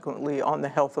subsequently on the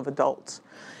health of adults.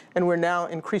 And we're now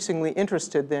increasingly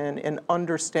interested then in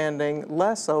understanding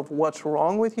less of what's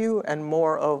wrong with you and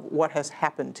more of what has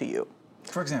happened to you.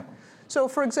 For example? So,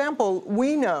 for example,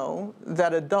 we know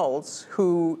that adults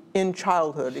who in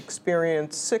childhood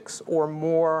experience 6 or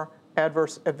more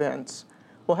adverse events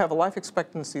will have a life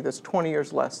expectancy that's 20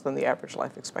 years less than the average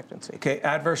life expectancy. Okay,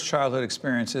 adverse childhood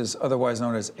experiences, otherwise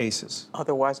known as ACEs.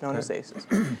 Otherwise known as ACEs.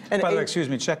 And by the way, excuse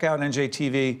me, check out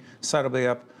NJTV, site will be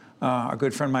up. Our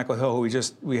good friend Michael Hill, who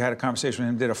we had a conversation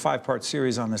with him, did a 5-part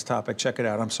series on this topic. Check it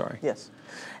out. I'm sorry. Yes.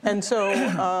 And so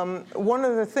one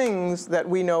of the things that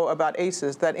we know about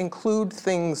ACEs that include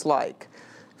things like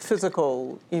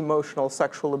physical, emotional,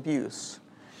 sexual abuse,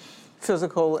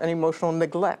 physical and emotional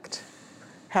neglect,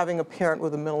 having a parent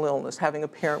with a mental illness, having a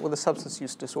parent with a substance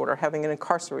use disorder, having an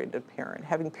incarcerated parent,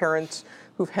 having parents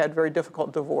who've had very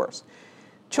difficult divorce.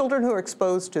 Children who are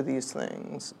exposed to these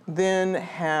things then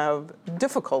have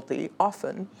difficulty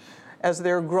often as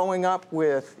they're growing up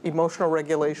with emotional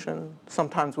regulation,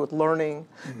 sometimes with learning,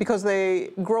 because they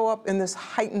grow up in this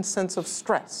heightened sense of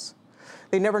stress.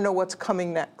 They never know what's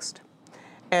coming next.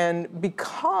 And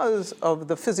because of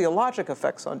the physiologic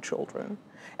effects on children,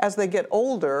 as they get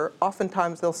older,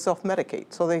 oftentimes they'll self-medicate.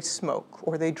 So they smoke,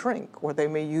 or they drink, or they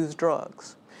may use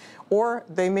drugs, or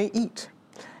they may eat.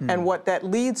 And what that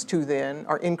leads to then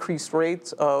are increased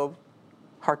rates of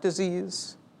heart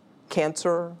disease,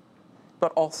 cancer,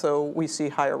 but also we see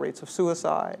higher rates of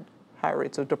suicide, higher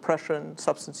rates of depression,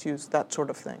 substance use, that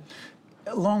sort of thing.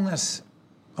 Along these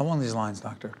lines,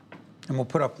 Doctor, and we'll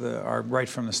put up our Right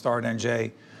from the Start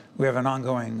NJ, we have an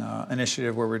ongoing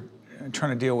initiative where we're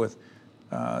trying to deal with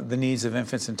the needs of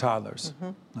infants and toddlers,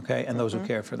 okay, and those who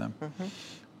care for them.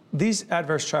 These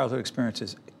adverse childhood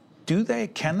experiences,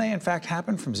 can they in fact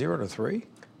happen from 0 to 3?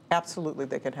 Absolutely,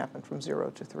 they can happen from 0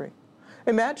 to 3.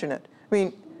 Imagine it. I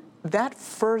mean, that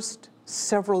first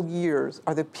several years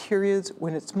are the periods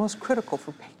when it's most critical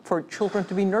for children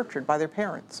to be nurtured by their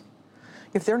parents.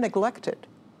 If they're neglected,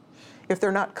 if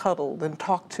they're not cuddled and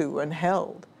talked to and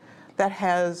held, that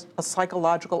has a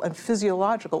psychological and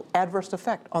physiological adverse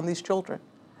effect on these children.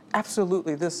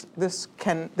 Absolutely, this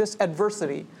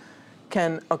adversity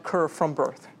can occur from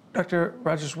birth. Dr.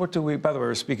 Rogers, by the way,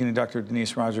 we're speaking to Dr.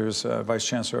 Denise Rogers, Vice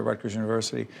Chancellor at Rutgers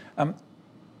University.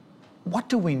 What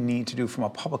do we need to do from a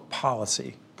public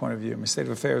policy point of view? I mean, State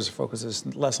of Affairs focuses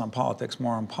less on politics,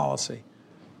 more on policy.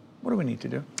 What do we need to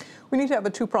do? We need to have a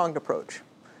two-pronged approach.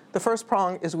 The first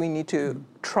prong is we need to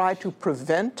try to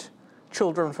prevent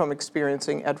children from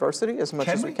experiencing adversity as much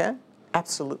as we can.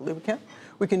 Absolutely, we can.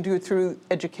 We can do it through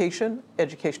education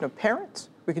of parents.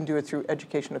 We can do it through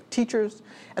education of teachers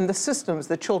and the systems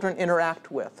that children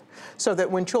interact with, so that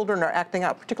when children are acting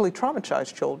out, particularly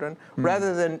traumatized children,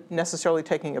 rather than necessarily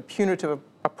taking a punitive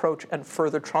approach and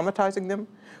further traumatizing them,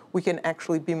 we can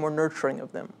actually be more nurturing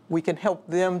of them. We can help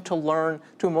them to learn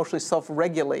to emotionally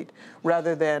self-regulate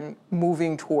rather than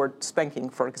moving toward spanking,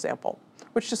 for example,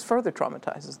 which just further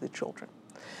traumatizes the children.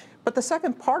 But the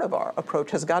second part of our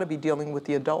approach has got to be dealing with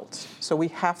the adults. So we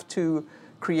have to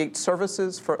create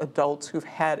services for adults who've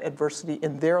had adversity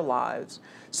in their lives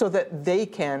so that they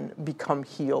can become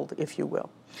healed, if you will.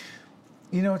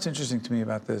 You know what's interesting to me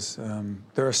about this?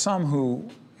 There are some who,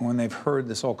 when they've heard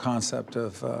this whole concept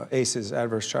of ACEs,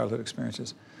 adverse childhood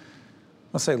experiences,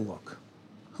 let's say, look,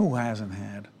 who hasn't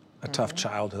had a tough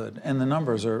childhood? And the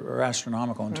numbers are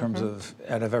astronomical in terms of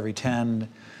out of every 10.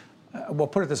 Well,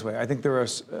 put it this way: I think there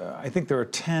are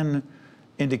 10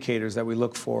 indicators that we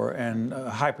look for, and a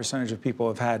high percentage of people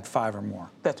have had 5 or more.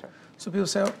 That's right. So people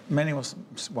say, oh, many of us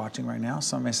watching right now,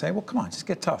 some may say, well, come on, just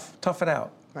get tough it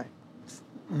out. Right. It's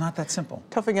not that simple.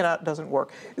 Toughing it out doesn't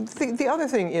work. The other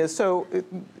thing is, so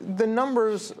the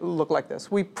numbers look like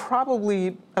this. We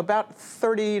probably, about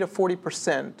 30 to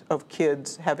 40% of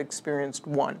kids have experienced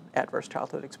one adverse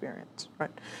childhood experience,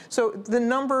 right? So the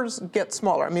numbers get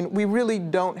smaller. I mean, we really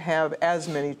don't have as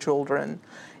many children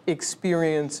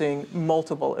experiencing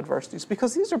multiple adversities,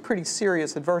 because these are pretty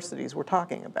serious adversities we're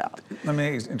talking about. Let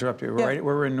me interrupt you. Yeah.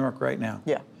 We're in Newark right now.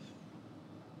 Yeah.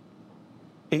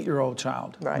 8-year-old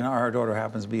child. Right. I mean, our daughter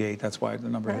happens to be 8. That's why the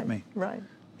number hit me. Right.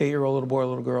 8-year-old little boy,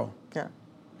 little girl. Yeah.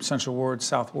 Central Ward,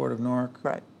 South Ward of Newark.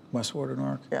 Right. West Ward of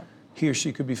Newark. Yeah. He or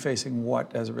she could be facing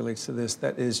what as it relates to this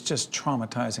that is just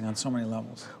traumatizing on so many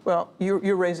levels? Well,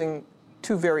 you're raising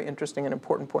two very interesting and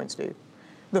important points, Steve.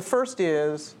 The first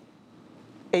is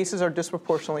ACEs are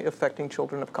disproportionately affecting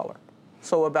children of color.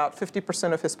 So about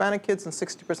 50% of Hispanic kids and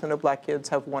 60% of black kids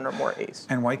have one or more ACE.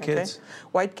 And white kids?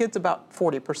 White kids about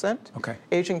 40%. Okay.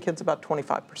 Asian kids about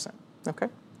 25%. Okay.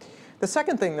 The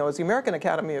second thing, though, is the American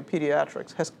Academy of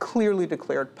Pediatrics has clearly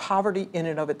declared poverty in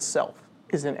and of itself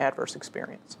is an adverse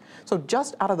experience. So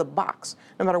just out of the box,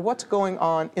 no matter what's going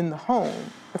on in the home,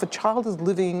 if a child is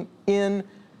living in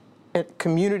a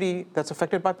community that's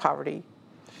affected by poverty,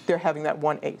 they're having that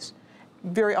one ACE.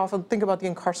 Very often, think about the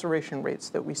incarceration rates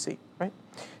that we see, right?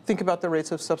 Think about the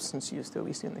rates of substance use that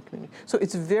we see in the community. So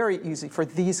it's very easy for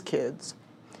these kids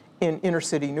in inner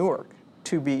city Newark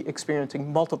to be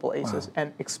experiencing multiple ACEs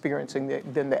and experiencing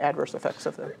the adverse effects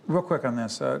of them. Real quick on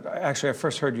this. Actually, I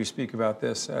first heard you speak about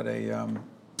this at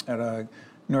a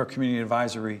Newark Community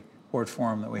Advisory Board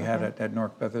forum that we had at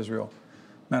Newark Beth Israel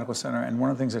Medical Center. And one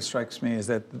of the things that strikes me is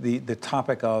that the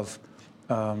topic of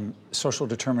social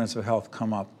determinants of health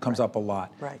comes up a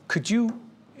lot. Right. Could you,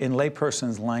 in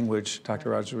layperson's language, Dr.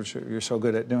 Rogers, which you're so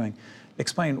good at doing,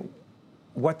 explain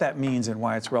what that means and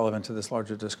why it's relevant to this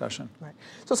larger discussion? Right.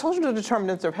 So social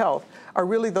determinants of health are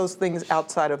really those things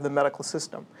outside of the medical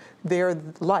system. They're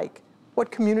like,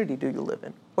 what community do you live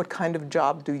in? What kind of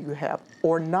job do you have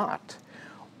or not?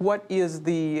 What is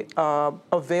the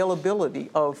availability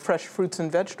of fresh fruits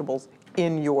and vegetables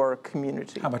in your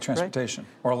community? How about transportation,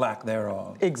 or lack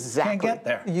thereof? Exactly. Can't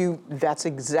get there. That's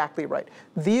exactly right.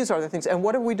 These are the things. And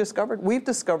what have we discovered? We've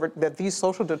discovered that these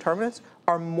social determinants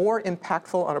are more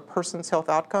impactful on a person's health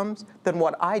outcomes than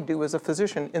what I do as a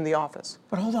physician in the office.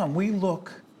 But hold on, we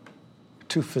look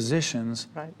to physicians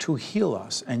to heal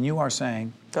us, and you are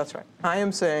saying? That's right. I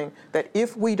am saying that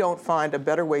if we don't find a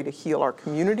better way to heal our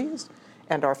communities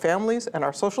and our families and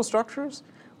our social structures,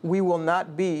 we will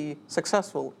not be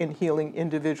successful in healing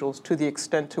individuals to the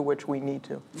extent to which we need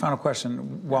to. Final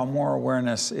question. While more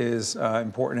awareness is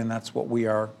important, and that's what we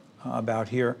are about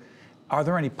here, are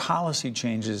there any policy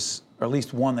changes, or at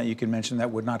least one that you can mention, that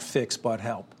would not fix but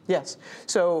help? Yes.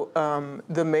 So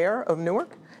the mayor of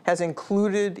Newark has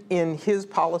included in his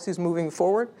policies moving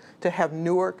forward to have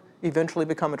Newark eventually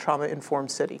become a trauma-informed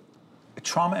city. A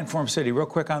trauma-informed city, real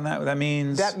quick on that, that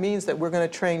means? That means that we're going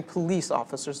to train police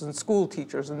officers and school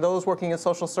teachers and those working in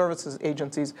social services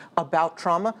agencies about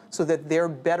trauma so that they're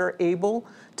better able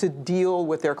to deal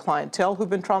with their clientele who've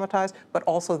been traumatized, but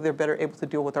also they're better able to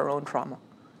deal with their own trauma.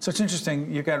 So it's interesting,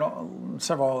 you've got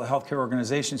several healthcare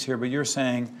organizations here, but you're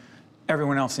saying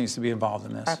everyone else needs to be involved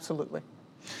in this. Absolutely.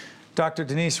 Dr.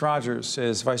 Denise Rogers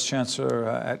is Vice Chancellor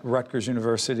at Rutgers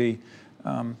University,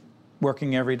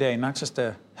 working every day, not just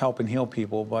to help and heal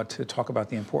people, but to talk about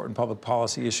the important public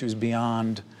policy issues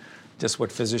beyond just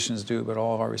what physicians do, but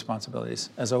all of our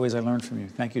responsibilities. As always, I learned from you.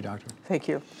 Thank you, Doctor. Thank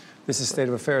you. This is State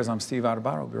of Affairs. I'm Steve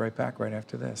Adubato. We'll be right back right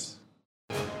after this.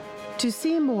 To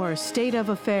see more State of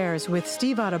Affairs with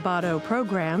Steve Adubato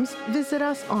programs, visit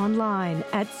us online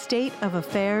at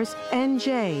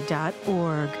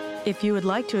stateofaffairsnj.org. If you would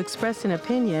like to express an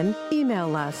opinion,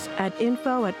 email us at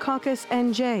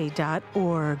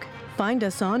info@caucusnj.org. Find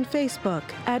us on Facebook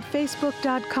at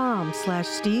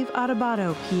facebook.com/Steve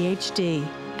Adubato, PhD.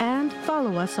 And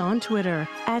follow us on Twitter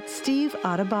at Steve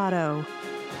Adubato.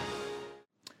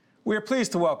 We are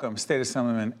pleased to welcome State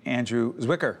Assemblyman Andrew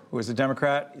Zwicker, who is a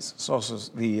Democrat. He's also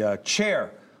the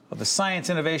chair of the Science,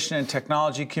 Innovation, and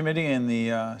Technology Committee in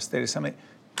the State Assembly.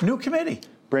 New committee.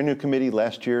 Brand new committee.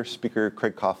 Last year, Speaker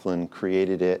Craig Coughlin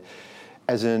created it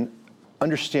as an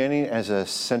understanding, as a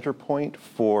center point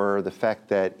for the fact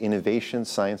that innovation,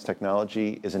 science,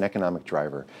 technology is an economic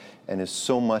driver and is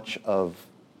so much of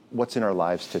what's in our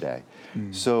lives today.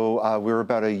 So we're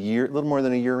about a little more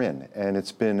than a year in, and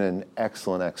it's been an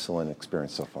excellent, excellent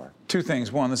experience so far. Two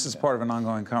things. One, this is part of an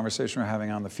ongoing conversation we're having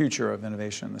on the future of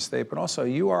innovation in the state, but also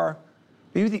you're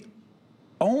the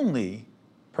only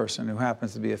person who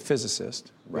happens to be a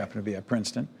physicist, who happen to be at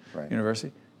Princeton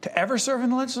University, to ever serve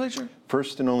in the legislature?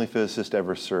 First and only physicist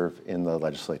ever serve in the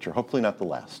legislature. Hopefully not the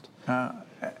last.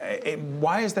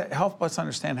 Why is that? Help us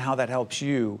understand how that helps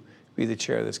you be the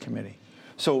chair of this committee.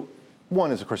 So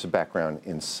one is, of course, a background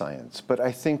in science. But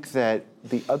I think that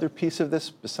the other piece of this,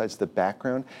 besides the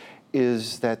background,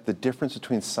 is that the difference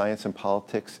between science and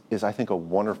politics is, I think, a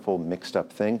wonderful mixed up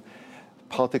thing.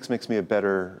 Politics makes me a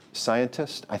better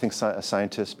scientist. I think being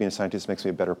a scientist makes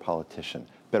me a better politician,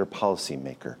 better policy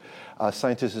maker. A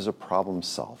scientist is a problem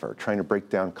solver, trying to break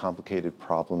down complicated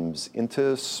problems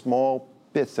into small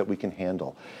bits that we can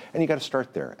handle. And you got to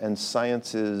start there. And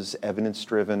science is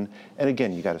evidence-driven. And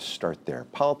again, you got to start there.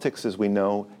 Politics, as we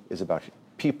know, is about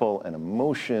people and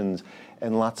emotions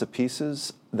and lots of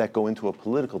pieces that go into a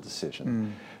political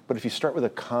decision. But if you start with a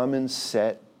common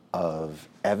set of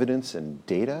evidence and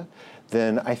data,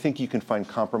 then I think you can find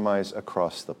compromise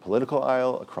across the political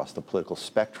aisle, across the political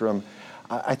spectrum.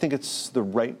 I think it's the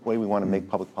right way we want to make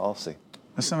public policy.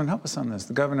 Someone help us on this.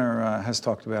 The governor has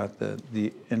talked about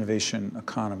the innovation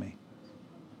economy.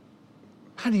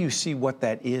 How do you see what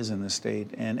that is in the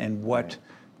state and what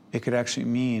it could actually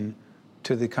mean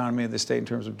to the economy of the state in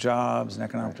terms of jobs and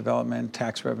economic development,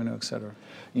 tax revenue, et cetera?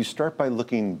 You start by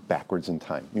looking backwards in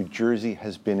time. New Jersey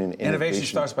has been in innovation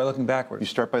starts by looking backwards. You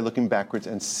start by looking backwards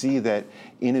and see that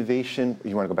innovation,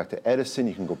 you want to go back to Edison,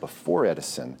 you can go before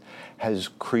Edison, has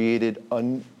created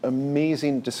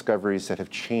amazing discoveries that have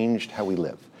changed how we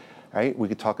live. Right? We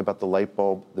could talk about the light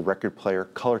bulb, the record player,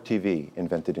 color TV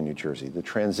invented in New Jersey, the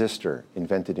transistor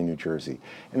invented in New Jersey.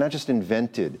 And not just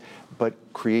invented, but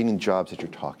creating jobs that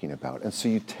you're talking about. And so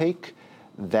you take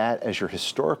that as your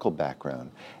historical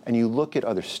background, and you look at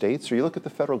other states, or you look at the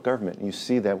federal government, and you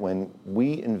see that when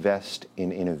we invest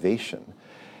in innovation,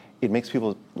 it makes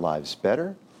people's lives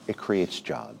better, it creates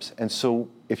jobs. And so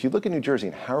if you look at New Jersey,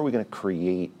 and how are we going to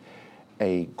create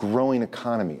a growing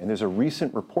economy? And there's a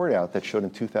recent report out that showed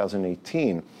in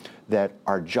 2018 that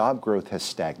our job growth has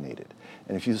stagnated.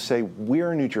 And if you say,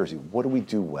 we're in New Jersey, what do we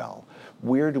do well?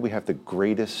 Where do we have the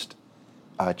greatest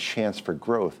chance for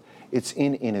growth? It's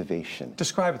in innovation.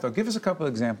 Describe it, though. Give us a couple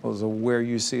of examples of where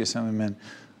you see, Assemblyman,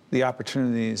 the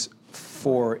opportunities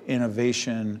for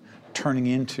innovation turning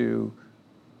into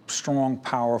strong,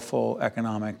 powerful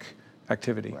economic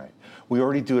activity. Right. We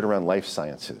already do it around life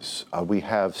sciences. We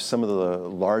have some of the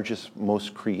largest,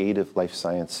 most creative life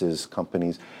sciences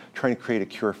companies trying to create a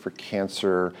cure for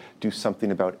cancer, do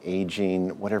something about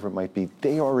aging, whatever it might be.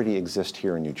 They already exist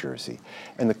here in New Jersey.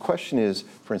 And the question is,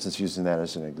 for instance, using that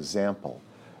as an example,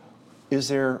 is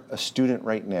there a student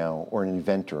right now, or an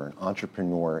inventor, an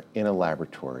entrepreneur in a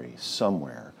laboratory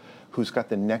somewhere who's got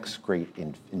the next great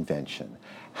invention?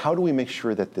 How do we make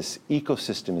sure that this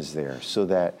ecosystem is there so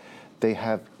that they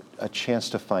have a chance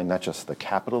to find not just the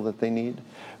capital that they need,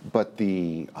 but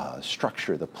the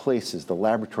structure, the places, the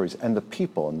laboratories, and the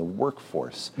people and the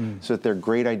workforce, so that their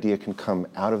great idea can come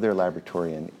out of their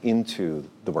laboratory and into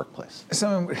the workplace?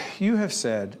 So you have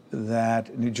said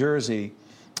that New Jersey,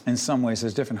 in some ways,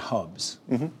 has different hubs,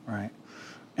 right?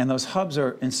 And those hubs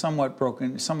are somewhat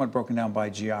broken down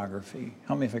by geography.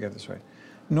 Help me if I get this right.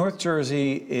 North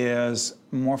Jersey is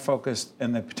more focused,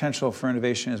 and the potential for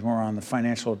innovation is more on the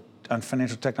financial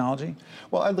technology?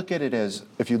 Well, I look at it as,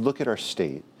 if you look at our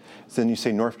state, then you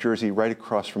say North Jersey right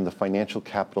across from the financial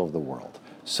capital of the world.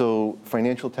 So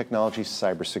financial technology,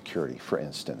 cybersecurity, for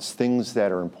instance, things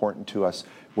that are important to us,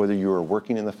 whether you are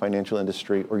working in the financial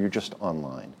industry or you're just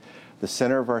online. The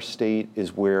center of our state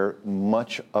is where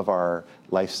much of our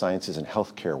life sciences and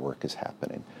healthcare work is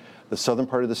happening. The southern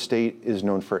part of the state is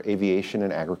known for aviation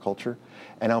and agriculture.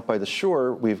 And out by the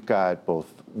shore, we've got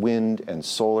both wind and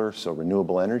solar, so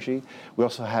renewable energy. We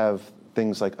also have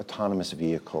things like autonomous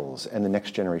vehicles and the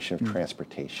next generation of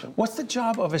transportation. What's the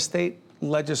job of a state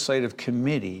legislative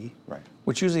committee,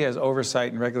 which usually has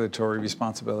oversight and regulatory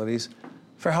responsibilities,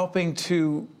 for helping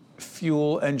to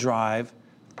fuel and drive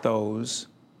those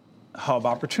hub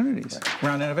opportunities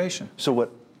around innovation? So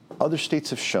what other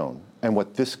states have shown, and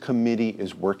what this committee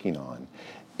is working on,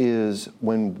 is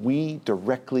when we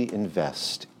directly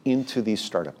invest into these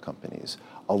startup companies,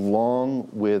 along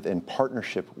with, in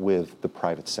partnership with the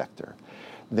private sector,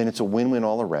 then it's a win-win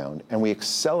all around, and we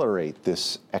accelerate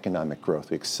this economic growth.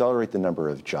 We accelerate the number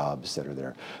of jobs that are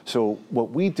there. So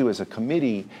what we do as a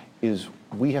committee is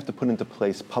we have to put into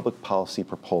place public policy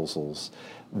proposals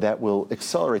that will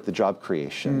accelerate the job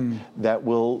creation, that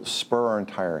will spur our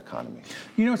entire economy.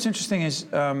 You know what's interesting is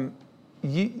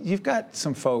you've got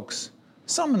some folks,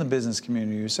 some in the business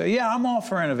community, who say, yeah, I'm all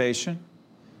for innovation.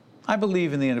 I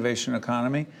believe in the innovation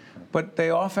economy, but they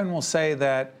often will say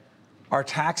that our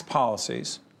tax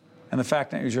policies and the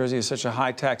fact that New Jersey is such a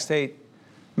high tax state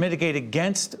mitigate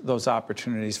against those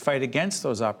opportunities, fight against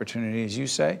those opportunities, you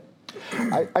say?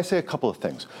 I say a couple of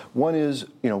things. One is,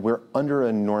 we're under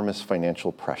enormous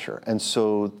financial pressure. And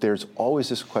so there's always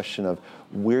this question of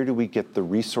where do we get the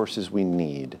resources we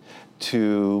need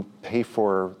to pay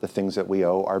for the things that we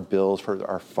owe, our bills, for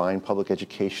our fine public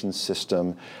education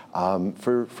system,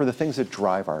 for the things that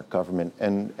drive our government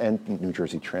and New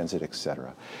Jersey Transit, et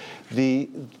cetera.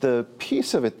 The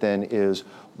piece of it then is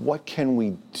what can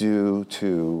we do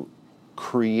to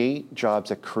create jobs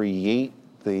that create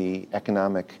the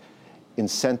economic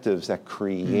incentives that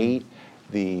create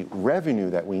the revenue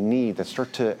that we need that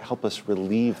start to help us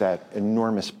relieve that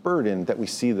enormous burden that we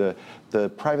see the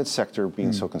private sector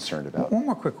being so concerned about. One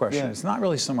more quick question. It's not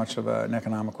really so much of an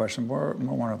economic question, more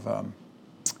one of,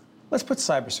 let's put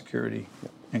cybersecurity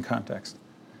in context.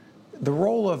 The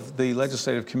role of the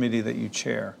legislative committee that you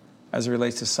chair as it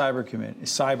relates to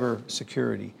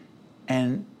cybersecurity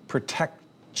and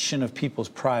protection of people's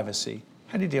privacy,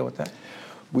 how do you deal with that?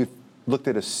 We've looked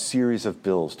at a series of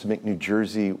bills to make New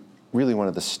Jersey really one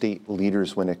of the state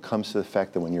leaders when it comes to the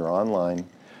fact that when you're online,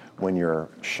 when you're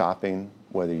shopping,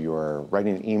 whether you're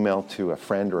writing an email to a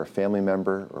friend or a family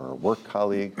member or a work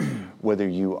colleague, whether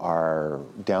you are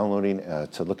downloading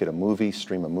to look at a movie,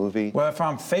 stream a movie. Well, if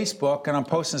I'm Facebook and I'm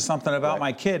posting something about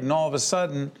my kid and all of a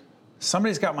sudden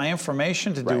somebody's got my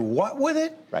information to do what with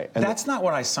it? And that's not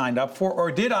what I signed up for,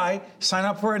 or did I sign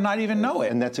up for it and not even know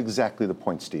it? And that's exactly the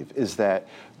point, Steve, is that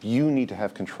you need to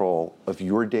have control of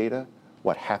your data,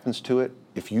 what happens to it.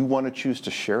 If you want to choose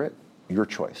to share it, your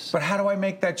choice. But how do I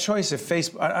make that choice if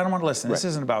Facebook, I don't want to listen, this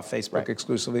isn't about Facebook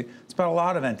exclusively, it's about a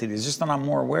lot of entities, just that I'm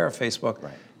more aware of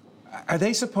Facebook. Are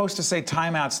they supposed to say,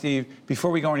 time out, Steve, before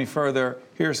we go any further,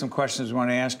 here are some questions we want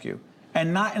to ask you?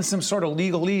 And not in some sort of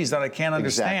legalese that I can't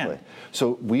understand. Exactly.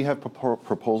 So we have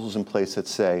proposals in place that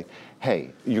say,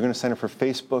 hey, you're going to sign up for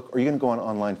Facebook, or you're going to go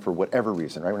online for whatever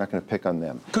reason, right? We're not going to pick on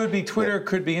them. Could be Twitter,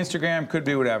 could be Instagram, could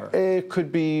be whatever. It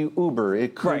could be Uber.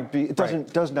 It could be.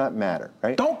 It does not matter,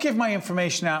 right? Don't give my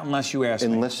information out unless you ask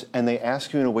me. And they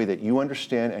ask you in a way that you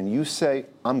understand, and you say,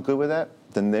 I'm good with that.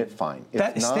 Then they're fine.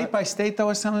 That is state by state,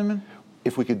 though, Assemblyman?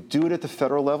 If we could do it at the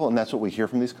federal level, and that's what we hear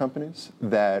from these companies,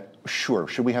 that sure,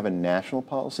 should we have a national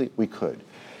policy? We could.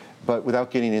 But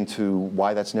without getting into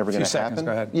why that's never going to happen.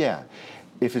 Go ahead. Yeah.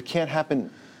 If it can't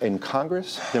happen in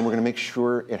Congress, then we're going to make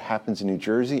sure it happens in New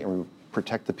Jersey, and we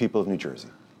protect the people of New Jersey.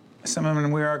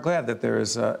 Assemblyman, we are glad that there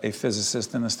is a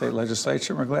physicist in the state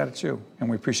legislature, and we're glad it's you.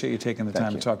 And we appreciate you taking the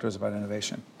time to talk to us about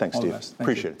innovation. Thanks, Steve.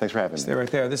 Appreciate it. Thanks for having me. Stay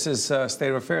right there. This is State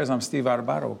of Affairs. I'm Steve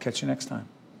Adubato. We'll catch you next time.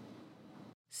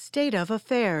 State of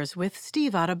Affairs with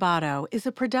Steve Adubato is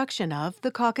a production of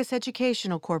the Caucus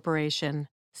Educational Corporation,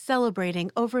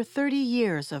 celebrating over 30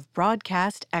 years of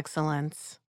broadcast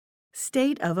excellence.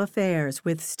 State of Affairs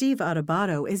with Steve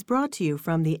Adubato is brought to you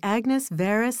from the Agnes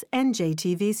Varus and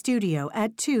JTV studio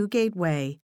at 2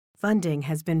 Gateway. Funding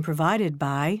has been provided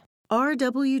by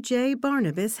RWJ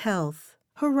Barnabas Health,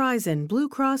 Horizon Blue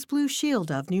Cross Blue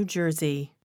Shield of New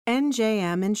Jersey,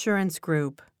 NJM Insurance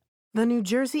Group, the New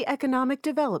Jersey Economic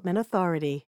Development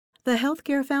Authority, the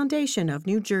Healthcare Foundation of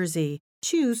New Jersey,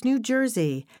 Choose New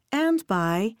Jersey, and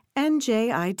by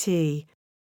NJIT.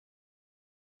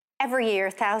 Every year,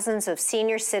 thousands of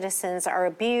senior citizens are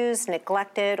abused,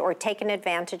 neglected, or taken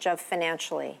advantage of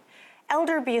financially.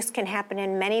 Elder abuse can happen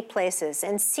in many places,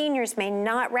 and seniors may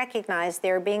not recognize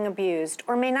they're being abused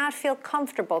or may not feel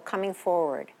comfortable coming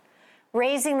forward.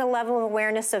 Raising the level of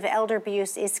awareness of elder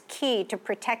abuse is key to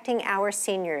protecting our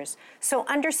seniors, so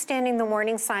understanding the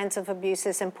warning signs of abuse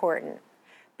is important.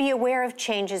 Be aware of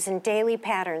changes in daily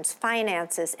patterns,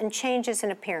 finances, and changes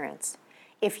in appearance.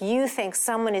 If you think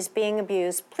someone is being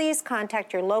abused, please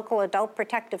contact your local Adult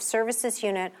Protective Services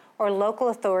unit or local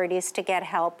authorities to get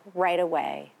help right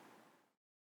away.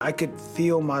 I could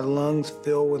feel my lungs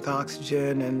fill with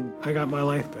oxygen, and I got my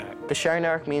life back. The Sharing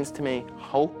Network means to me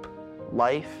hope,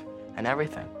 life, and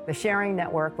everything. The Sharing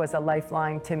Network was a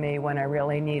lifeline to me when I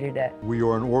really needed it. We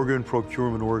are an organ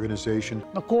procurement organization.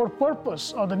 The core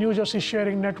purpose of the New Jersey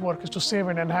Sharing Network is to save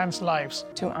and enhance lives.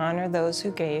 To honor those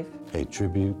who gave. Pay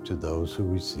tribute to those who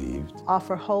received.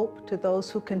 Offer hope to those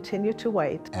who continue to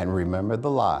wait. And remember the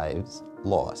lives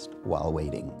lost while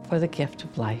waiting. For the gift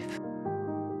of life.